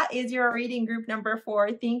 That is your reading group number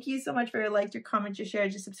 4. Thank you so much for your likes, your comments, your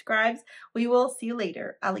shares, your subscribes. We will see you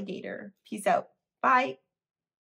later, alligator. Peace out. Bye.